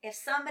 if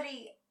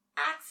somebody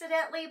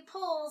accidentally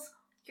pulls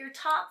your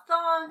top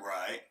thong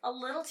a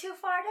little too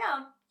far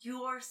down,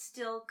 you're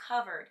still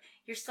covered.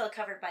 You're still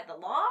covered by the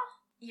law.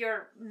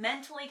 You're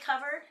mentally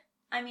covered.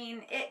 I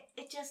mean,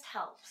 it just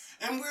helps.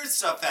 And weird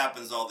stuff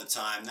happens all the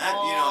time.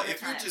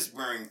 If you're just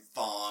wearing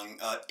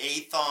a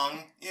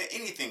thong,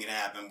 anything can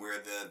happen where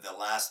the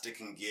elastic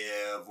can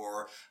give,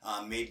 or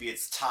maybe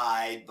it's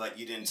tied, but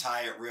you didn't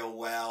tie it real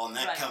well, and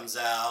that comes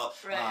out.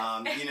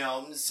 Right.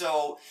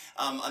 So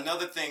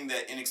another thing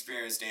that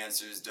inexperienced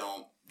dancers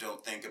don't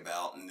think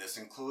about, and this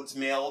includes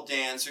male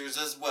dancers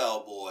as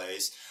well,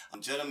 boys.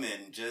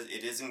 Gentlemen,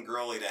 it isn't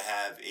girly to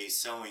have a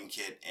sewing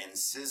kit and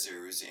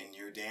scissors in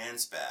your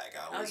dance bag.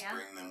 I always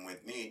bring them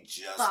with me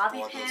just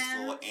Bobby for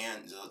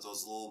pins.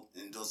 those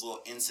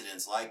little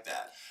incidents like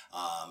that.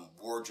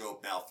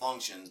 Wardrobe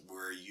malfunctions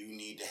where you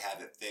need to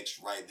have it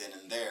fixed right then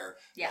and there.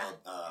 Yeah.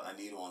 A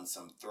needle and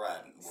some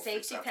thread.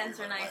 Safety pins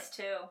are nice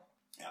too.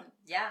 Yeah.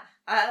 Yeah.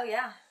 Oh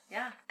yeah.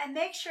 Yeah. And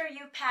make sure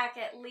you pack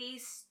at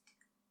least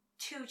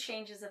 2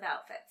 changes of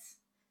outfits.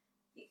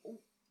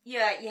 You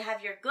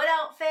have your good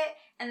outfit,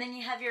 and then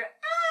you have your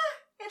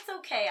it's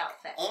okay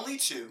outfit. Only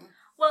 2.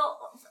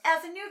 Well,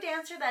 as a new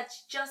dancer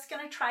that's just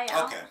gonna try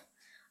out. Okay.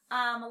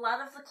 A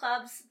lot of the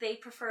clubs, they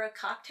prefer a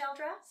cocktail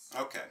dress.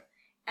 Okay.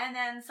 And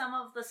then some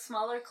of the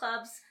smaller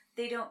clubs,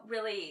 they don't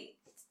really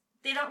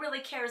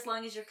care as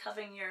long as you're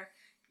covering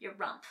your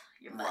rump,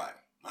 your butt.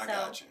 Right. I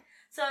got you.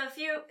 So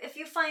if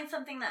you find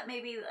something that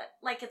maybe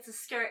like it's a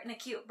skirt and a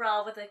cute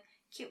bra with a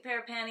cute pair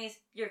of panties,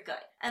 you're good.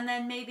 And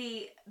then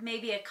maybe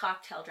a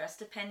cocktail dress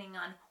depending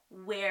on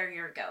where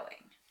you're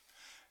going.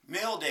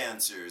 Male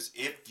dancers,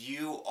 if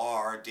you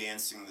are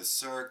dancing the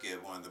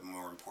circuit, one of the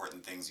more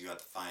important things you have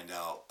to find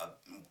out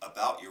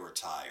about your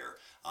attire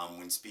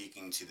when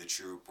speaking to the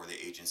troupe or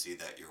the agency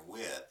that you're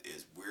with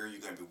is where you're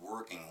going to be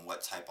working,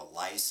 what type of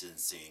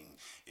licensing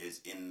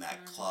is in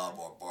that club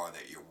or bar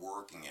that you're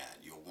working at.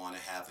 You'll want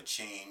to have a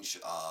change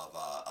of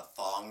a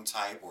thong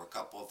type or a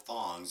couple of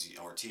thongs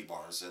or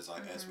T-bars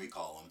as we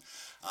call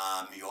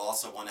them. You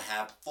also want to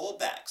have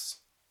fullbacks.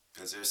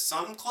 Because there's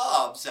some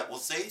clubs that will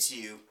say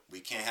to you, we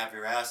can't have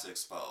your ass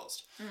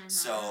exposed.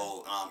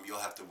 So you'll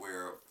have to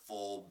wear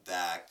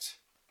full-backed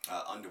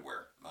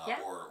underwear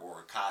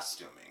or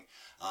costuming.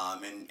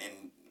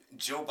 And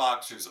Joe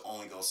boxers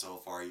only go so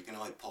far. You can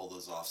only pull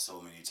those off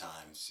so many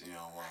times. You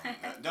know,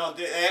 no,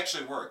 they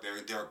actually work.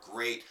 They're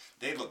great.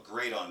 They look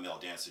great on male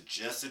dancers.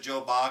 Just the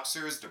Joe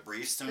boxers, the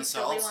briefs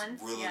themselves,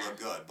 really look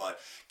good. But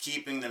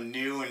keeping them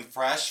new and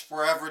fresh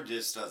forever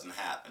just doesn't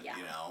happen.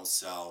 You know,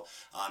 so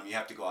you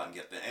have to go out and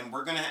get them. And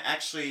we're gonna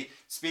actually,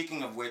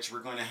 speaking of which, we're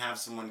going to have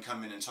someone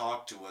come in and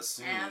talk to us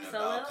soon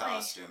about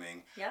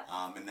costuming.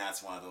 And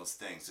that's one of those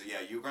things. So yeah,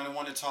 you're going to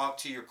want to talk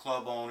to your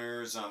club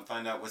owners,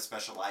 find out what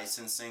special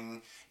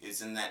licensing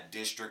is in that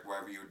district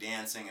wherever you're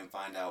dancing, and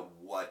find out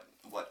what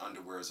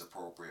underwear is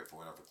appropriate for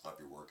whatever club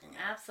you're working in.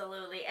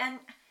 Absolutely. And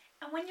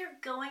when you're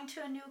going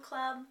to a new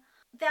club,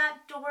 that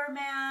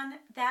doorman,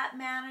 that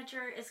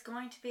manager is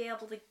going to be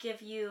able to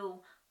give you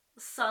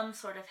some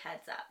sort of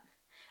heads up.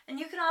 And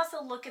you can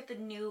also look at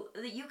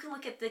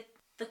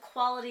the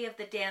quality of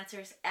the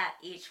dancers at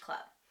each club.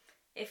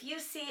 If you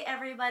see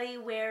everybody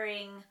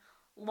wearing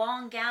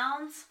long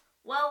gowns,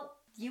 well,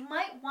 you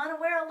might want to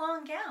wear a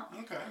long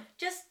gown. Okay.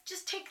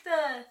 Just take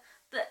the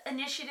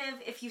initiative.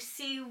 If you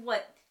see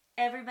what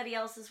everybody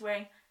else is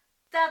wearing,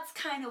 that's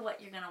kind of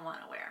what you're going to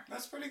want to wear.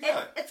 That's pretty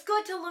good. It's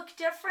good to look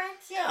different.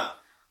 Yeah.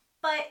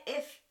 But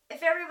if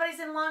everybody's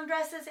in long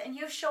dresses and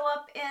you show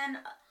up in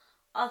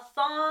a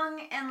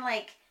thong and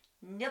like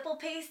nipple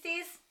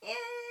pasties,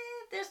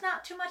 there's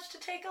not too much to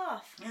take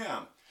off.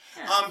 Yeah.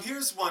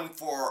 Here's one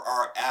for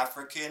our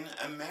African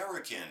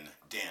American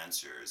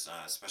dancers,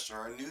 especially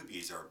our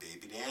newbies, our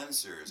baby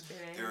dancers.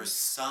 There are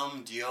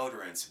some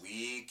deodorants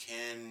we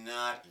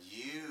cannot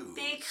use.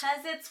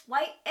 Because it's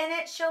white and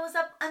it shows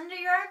up under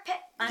your armpit,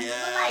 under the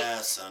light.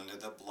 Yes, under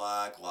the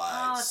black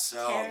light. Oh,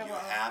 so terrible. you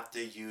have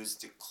to use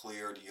the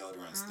clear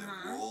deodorants,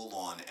 the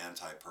roll-on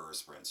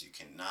antiperspirants. You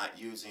cannot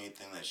use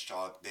anything that's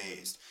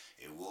chalk-based.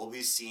 It will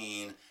be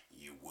seen.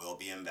 You will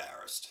be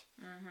embarrassed.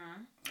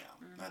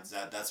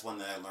 That's one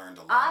that I learned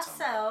a long time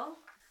ago. Also,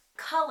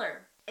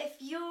 color. If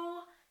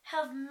you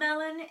have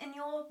melon in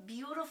your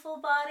beautiful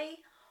body,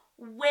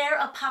 wear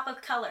a pop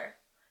of color.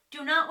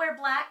 Do not wear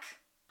black.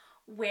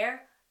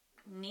 Wear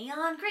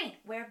neon green.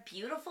 Wear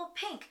beautiful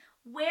pink.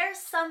 Wear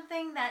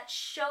something that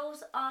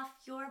shows off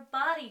your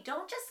body.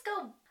 Don't just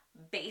go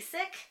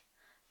basic.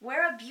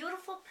 Wear a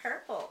beautiful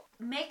purple.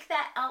 Make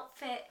that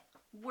outfit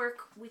work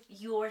with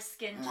your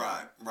skin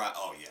tone. Right.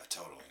 Oh yeah,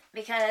 totally.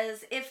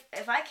 Because if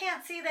I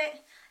can't see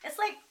that, it's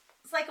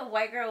like a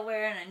white girl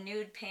wearing a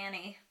nude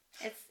panty.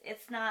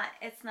 It's not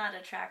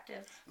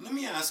attractive. Let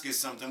me ask you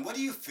something. What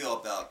do you feel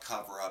about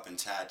cover up and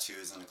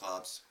tattoos in the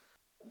clubs?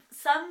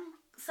 Some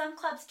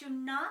clubs do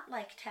not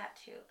like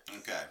tattoos.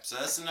 Okay, so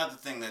that's another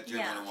thing that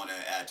you're going to want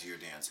to add to your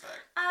dance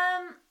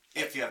bag.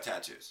 If you have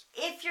tattoos.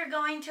 If you're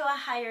going to a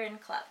higher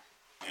end club.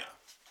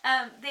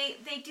 Yeah.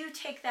 They do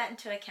take that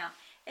into account.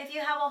 If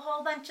you have a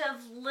whole bunch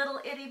of little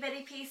itty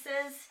bitty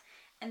pieces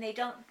and they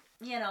don't,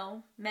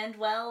 mend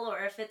well,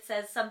 or if it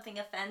says something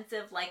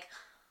offensive like,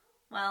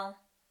 well,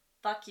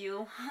 fuck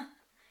you,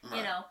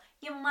 Right.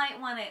 you might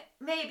want to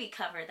maybe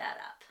cover that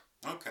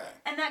up. Okay.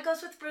 And that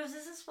goes with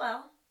bruises as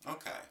well.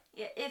 Okay.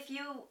 If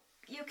you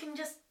can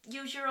just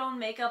use your own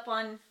makeup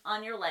on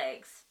your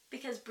legs,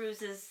 because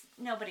bruises,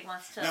 nobody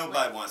wants to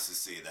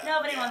see that.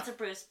 Nobody wants a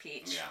bruised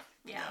peach.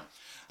 Yeah.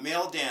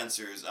 Male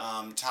dancers,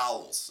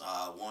 towels,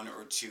 1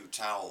 or 2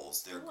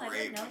 towels. They're great.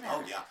 I didn't know that.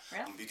 Oh yeah.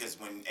 Really? Because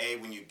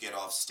when you get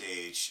off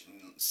stage,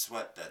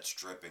 sweat that's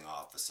dripping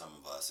off for some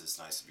of us, it's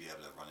nice to be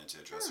able to run into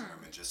a dressing room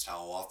and just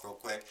towel off real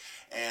quick.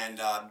 And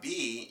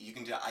B, you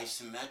can do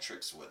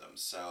isometrics with them.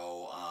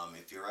 So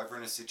if you're ever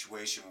in a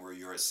situation where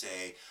you're at,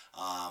 say,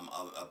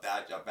 a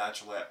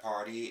bachelorette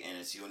party and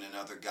it's you and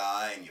another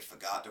guy and you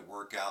forgot to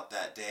work out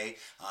that day,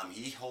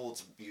 he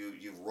holds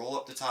you roll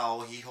up the towel,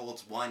 he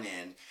holds one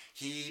end,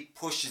 he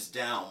pushes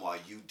down while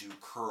you do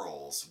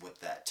curls with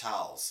that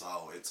towel.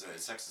 So it's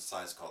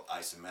exercise called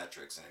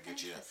isometrics, and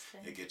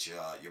it gets you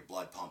your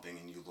blood pumping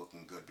and you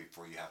looking good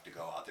before you have to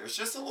go out there. It's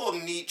just a little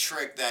neat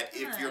trick that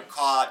if you're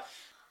caught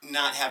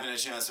not having a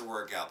chance to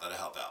work out, that'll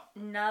help out.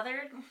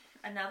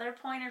 Another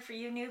pointer for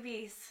you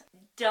newbies.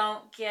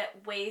 Don't get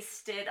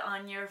wasted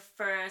on your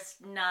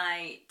first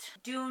night.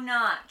 Do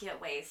not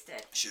get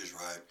wasted. She was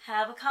right.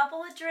 Have a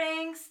couple of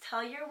drinks.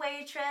 Tell your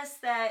waitress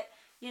that,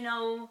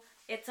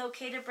 it's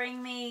okay to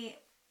bring me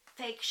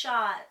fake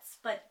shots,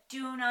 but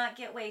do not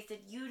get wasted.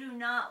 You do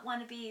not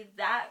want to be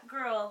that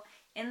girl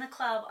in the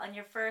club on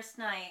your first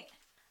night,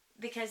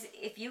 because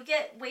if you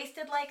get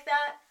wasted like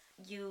that,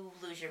 you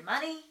lose your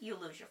money, you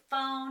lose your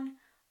phone.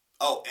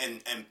 Oh,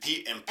 and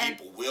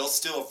people will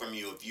steal from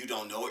you if you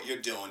don't know what you're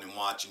doing and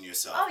watching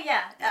yourself. Oh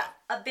yeah,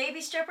 a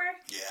baby stripper.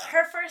 Yeah.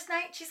 Her first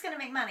night, she's gonna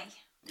make money.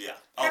 Yeah.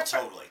 Oh,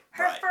 totally.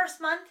 Her Right. first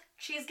month,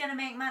 she's gonna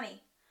make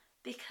money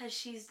because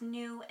she's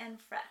new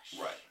and fresh.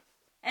 Right.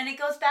 And it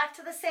goes back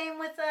to the same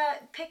with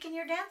picking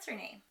your dancer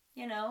name.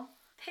 You know,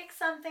 pick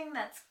something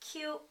that's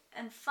cute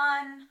and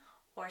fun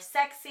or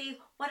sexy,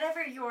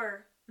 whatever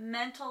your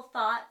mental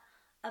thought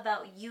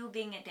about you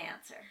being a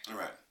dancer. All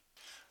right.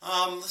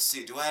 Let's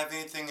see. Do I have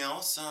anything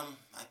else?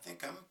 I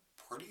think I'm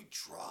pretty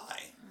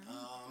dry.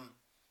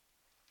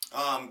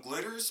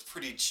 Glitter's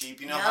pretty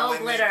cheap. You know how No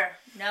glitter.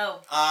 No.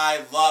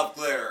 I love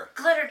glitter.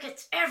 Glitter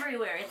gets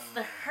everywhere. It's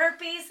the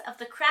herpes of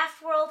the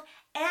craft world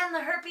and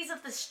the herpes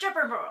of the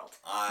stripper world.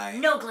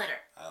 No glitter.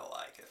 I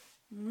like it.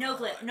 No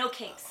glitter. like No it.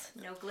 cakes.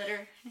 No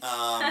glitter.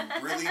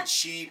 Really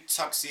cheap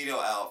tuxedo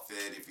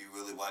outfit if you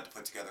really wanted to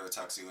put together a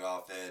tuxedo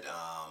outfit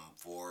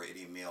for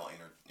any male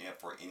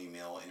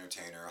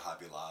entertainer,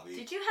 Hobby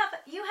Lobby.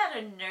 You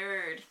had a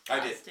nerd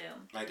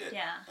costume. I did.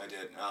 Yeah. I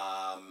did.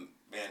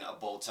 And a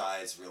bow tie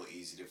is real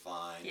easy to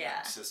find.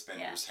 Yeah.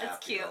 Suspenders Yeah. have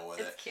It's to cute. go with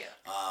It's it. cute.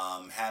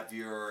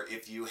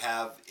 If you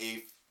have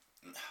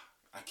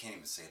I can't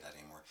even say that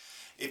anymore.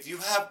 If you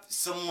have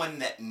someone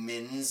that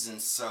mends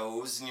and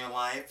sews in your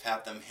life,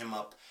 have them hem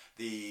up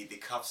the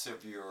cuffs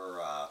of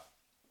your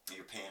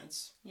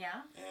pants.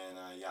 Yeah.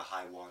 And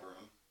high water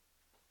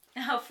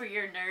them. Oh, for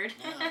your nerd.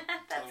 Yeah,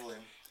 totally.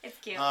 It's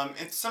cute.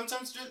 And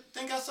sometimes just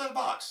think outside the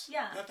box.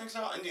 Yeah.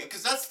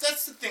 Because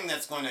that's the thing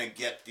that's going to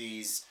get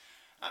these.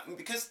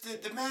 Because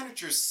the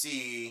managers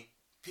see.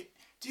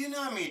 Do you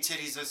know how many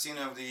titties I've seen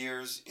over the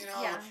years? You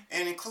know, Yeah.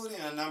 and including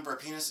a number of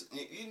penises.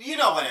 You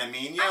know what I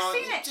mean? I've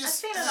seen it. I've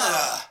seen it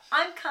all.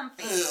 I'm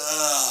comfy.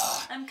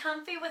 I'm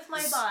comfy with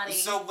my body.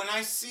 So when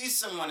I see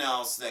someone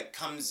else that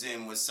comes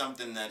in with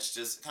something that's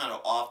just kind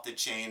of off the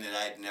chain that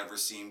I'd never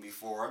seen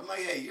before, I'm like,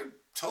 hey, you're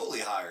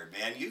totally hired,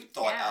 man. You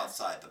thought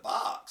outside the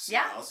box.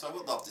 Yeah. You know? So I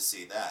would love to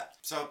see that.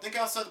 So think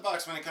outside the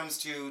box when it comes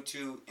to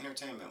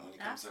entertainment, when it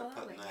comes to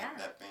putting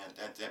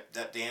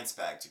that dance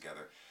bag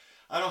together.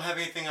 I don't have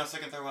anything else I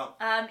can throw out.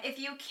 If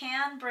you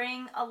can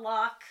bring a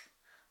lock,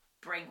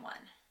 bring one.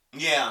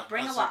 Yeah,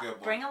 Bring a lock.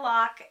 Bring a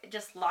lock.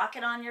 Just lock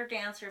it on your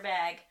dancer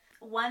bag.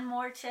 One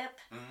more tip.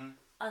 Mm-hmm.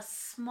 A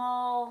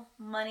small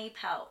money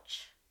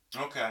pouch.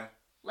 Okay.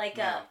 Like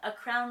a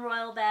Crown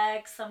Royal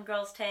bag some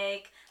girls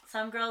take.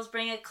 Some girls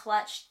bring a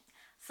clutch.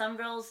 Some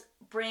girls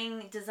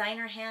bring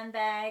designer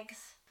handbags.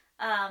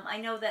 I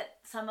know that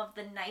some of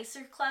the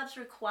nicer clubs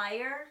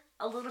require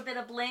a little bit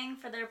of bling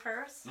for their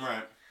purse.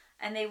 Right.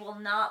 And they will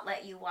not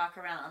let you walk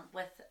around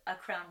with a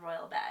Crown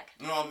Royal bag.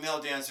 No,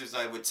 male dancers,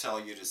 I would tell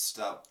you to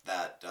stuff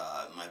that,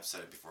 I've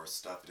said it before,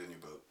 stuff it in your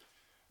boot.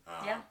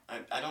 Yeah.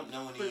 I don't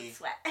know any... Boot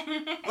sweat.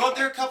 Well,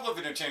 there are a couple of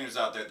entertainers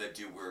out there that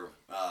do wear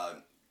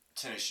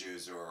tennis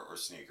shoes or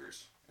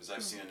sneakers. Because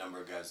I've seen a number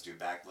of guys do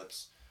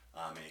backflips,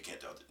 and you can't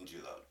do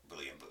that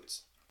really in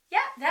boots. Yeah,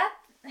 that...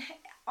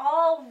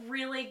 all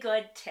really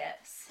good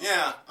tips.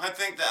 Yeah, I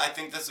think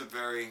that's a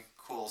very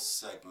cool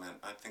segment.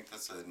 I think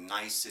that's a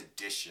nice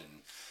addition.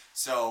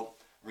 So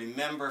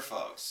remember,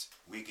 folks,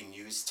 we can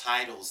use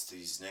titles to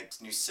these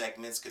next new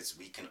segments because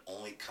we can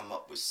only come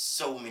up with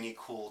so many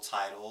cool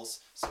titles.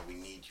 So we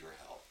need your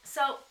help.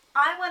 So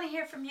I want to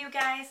hear from you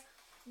guys.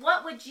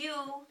 What would you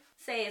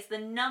say is the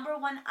number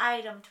one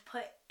item to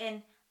put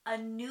in a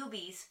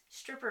newbie's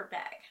stripper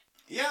bag?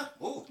 Yeah.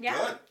 Oh, Yeah.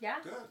 good. Yeah.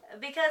 Good.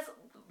 Because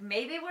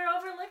maybe we're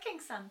overlooking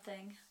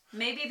something.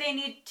 Maybe they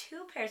need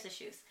 2 pairs of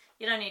shoes.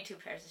 You don't need 2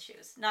 pairs of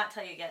shoes. Not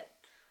till you get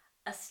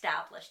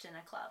established in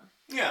a club.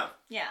 Yeah.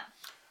 Yeah.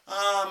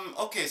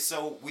 Okay,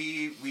 so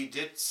we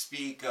did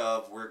speak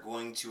of we're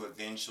going to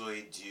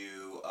eventually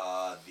do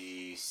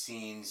the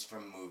scenes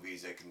from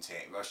movies that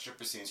contain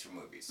stripper scenes from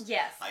movies.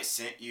 Yes. I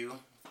sent you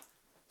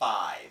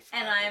 5.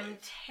 And I I'm believe.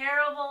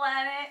 terrible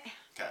at it.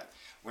 Okay.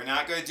 We're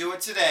not going to do it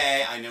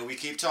today. I know we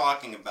keep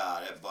talking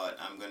about it, but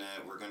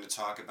we're going to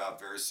talk about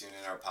very soon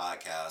in our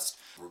podcast.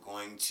 We're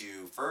going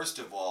to, first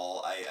of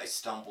all, I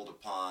stumbled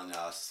upon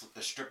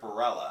the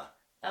Stripperella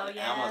on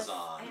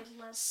Amazon,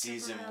 I love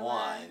season Stripperella.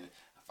 1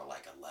 for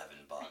like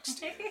 $11,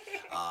 dude.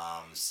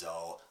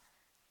 So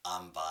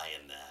I'm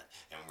buying that,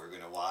 and we're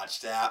going to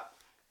watch that.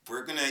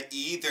 We're going to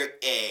either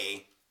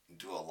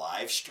do a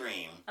live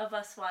stream, Of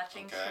us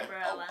watching okay,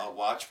 Stripperella. a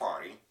watch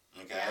party.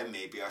 Okay, Yeah.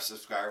 maybe our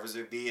subscribers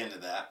would be into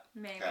that.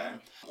 Maybe. Okay,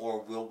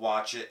 or we'll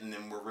watch it and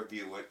then we'll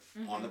review it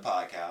on the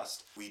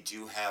podcast. We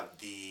do have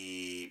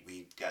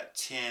we've got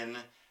 10.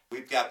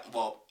 We're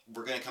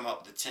going to come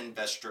up with the 10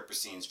 best stripper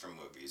scenes from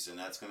movies, and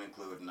that's going to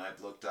include, and I've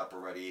looked up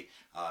already,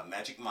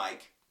 Magic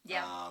Mike.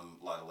 Yeah.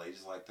 A lot of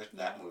ladies like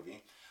that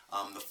movie.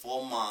 The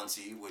Full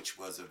Monty, which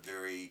was a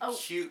very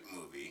cute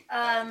movie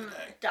back in the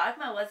day.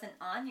 Dogma wasn't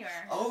on your...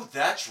 Oh,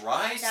 that's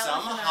right. That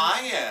Salma wasn't on-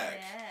 Hayek. Yeah,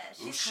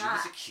 Ooh, she's she hot.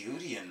 was a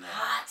cutie in that.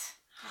 Hot.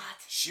 Hot.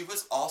 She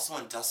was also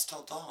in Dusk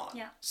Till Dawn.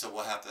 Yeah. So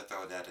we'll have to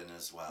throw that in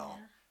as well.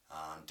 Yeah.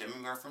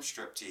 Demi Moore from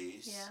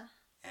Striptease. Yeah.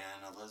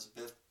 And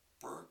Elizabeth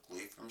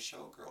Berkley from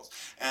Showgirls.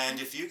 And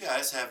if you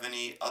guys have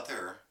any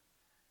other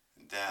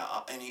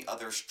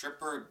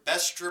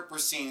best stripper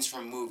scenes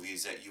from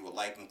movies that you would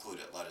like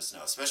included, let us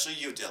know. Especially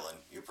you, Dylan.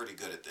 You're pretty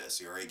good at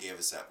this. You already gave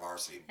us that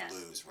Varsity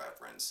Blues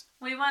reference.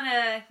 We want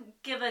to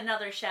give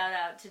another shout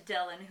out to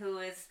Dylan, who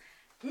is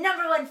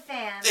 #1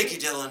 fan. Thank you,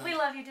 Dylan. We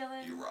love you,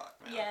 Dylan. You rock,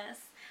 man. Yes.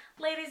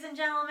 Ladies and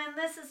gentlemen,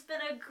 this has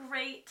been a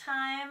great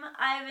time.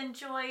 I've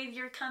enjoyed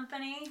your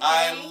company.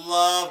 I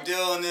love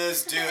doing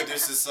this, dude.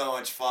 This is so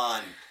much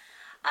fun.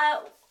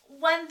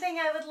 One thing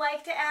I would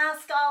like to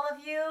ask all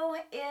of you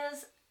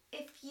is,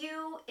 if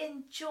you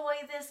enjoy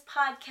this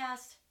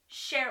podcast,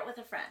 share it with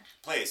a friend.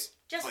 Please.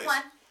 Just please.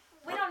 one.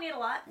 We don't need a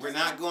lot. We're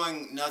not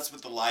going nuts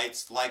with the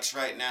likes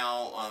right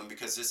now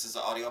because this is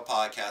an audio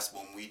podcast.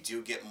 When we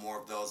do get more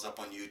of those up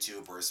on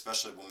YouTube, or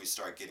especially when we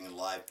start getting a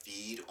live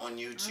feed on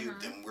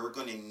YouTube, then we're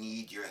going to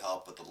need your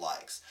help with the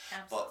likes.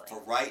 Absolutely. But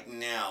for right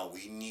now,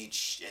 we need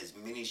as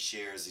many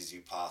shares as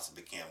you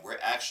possibly can. We're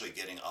actually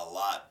getting a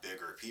lot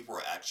bigger. People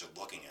are actually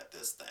looking at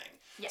this thing.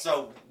 Yeah.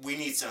 So we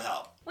need some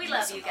help. We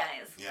love you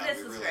guys. Yeah, this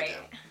we is really great.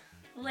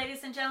 do.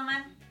 Ladies and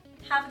gentlemen,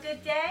 have a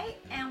good day,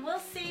 and we'll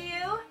see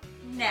you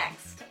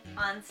next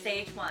on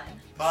Stage 1.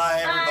 Bye,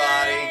 everybody.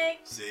 Bye.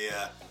 See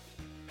ya.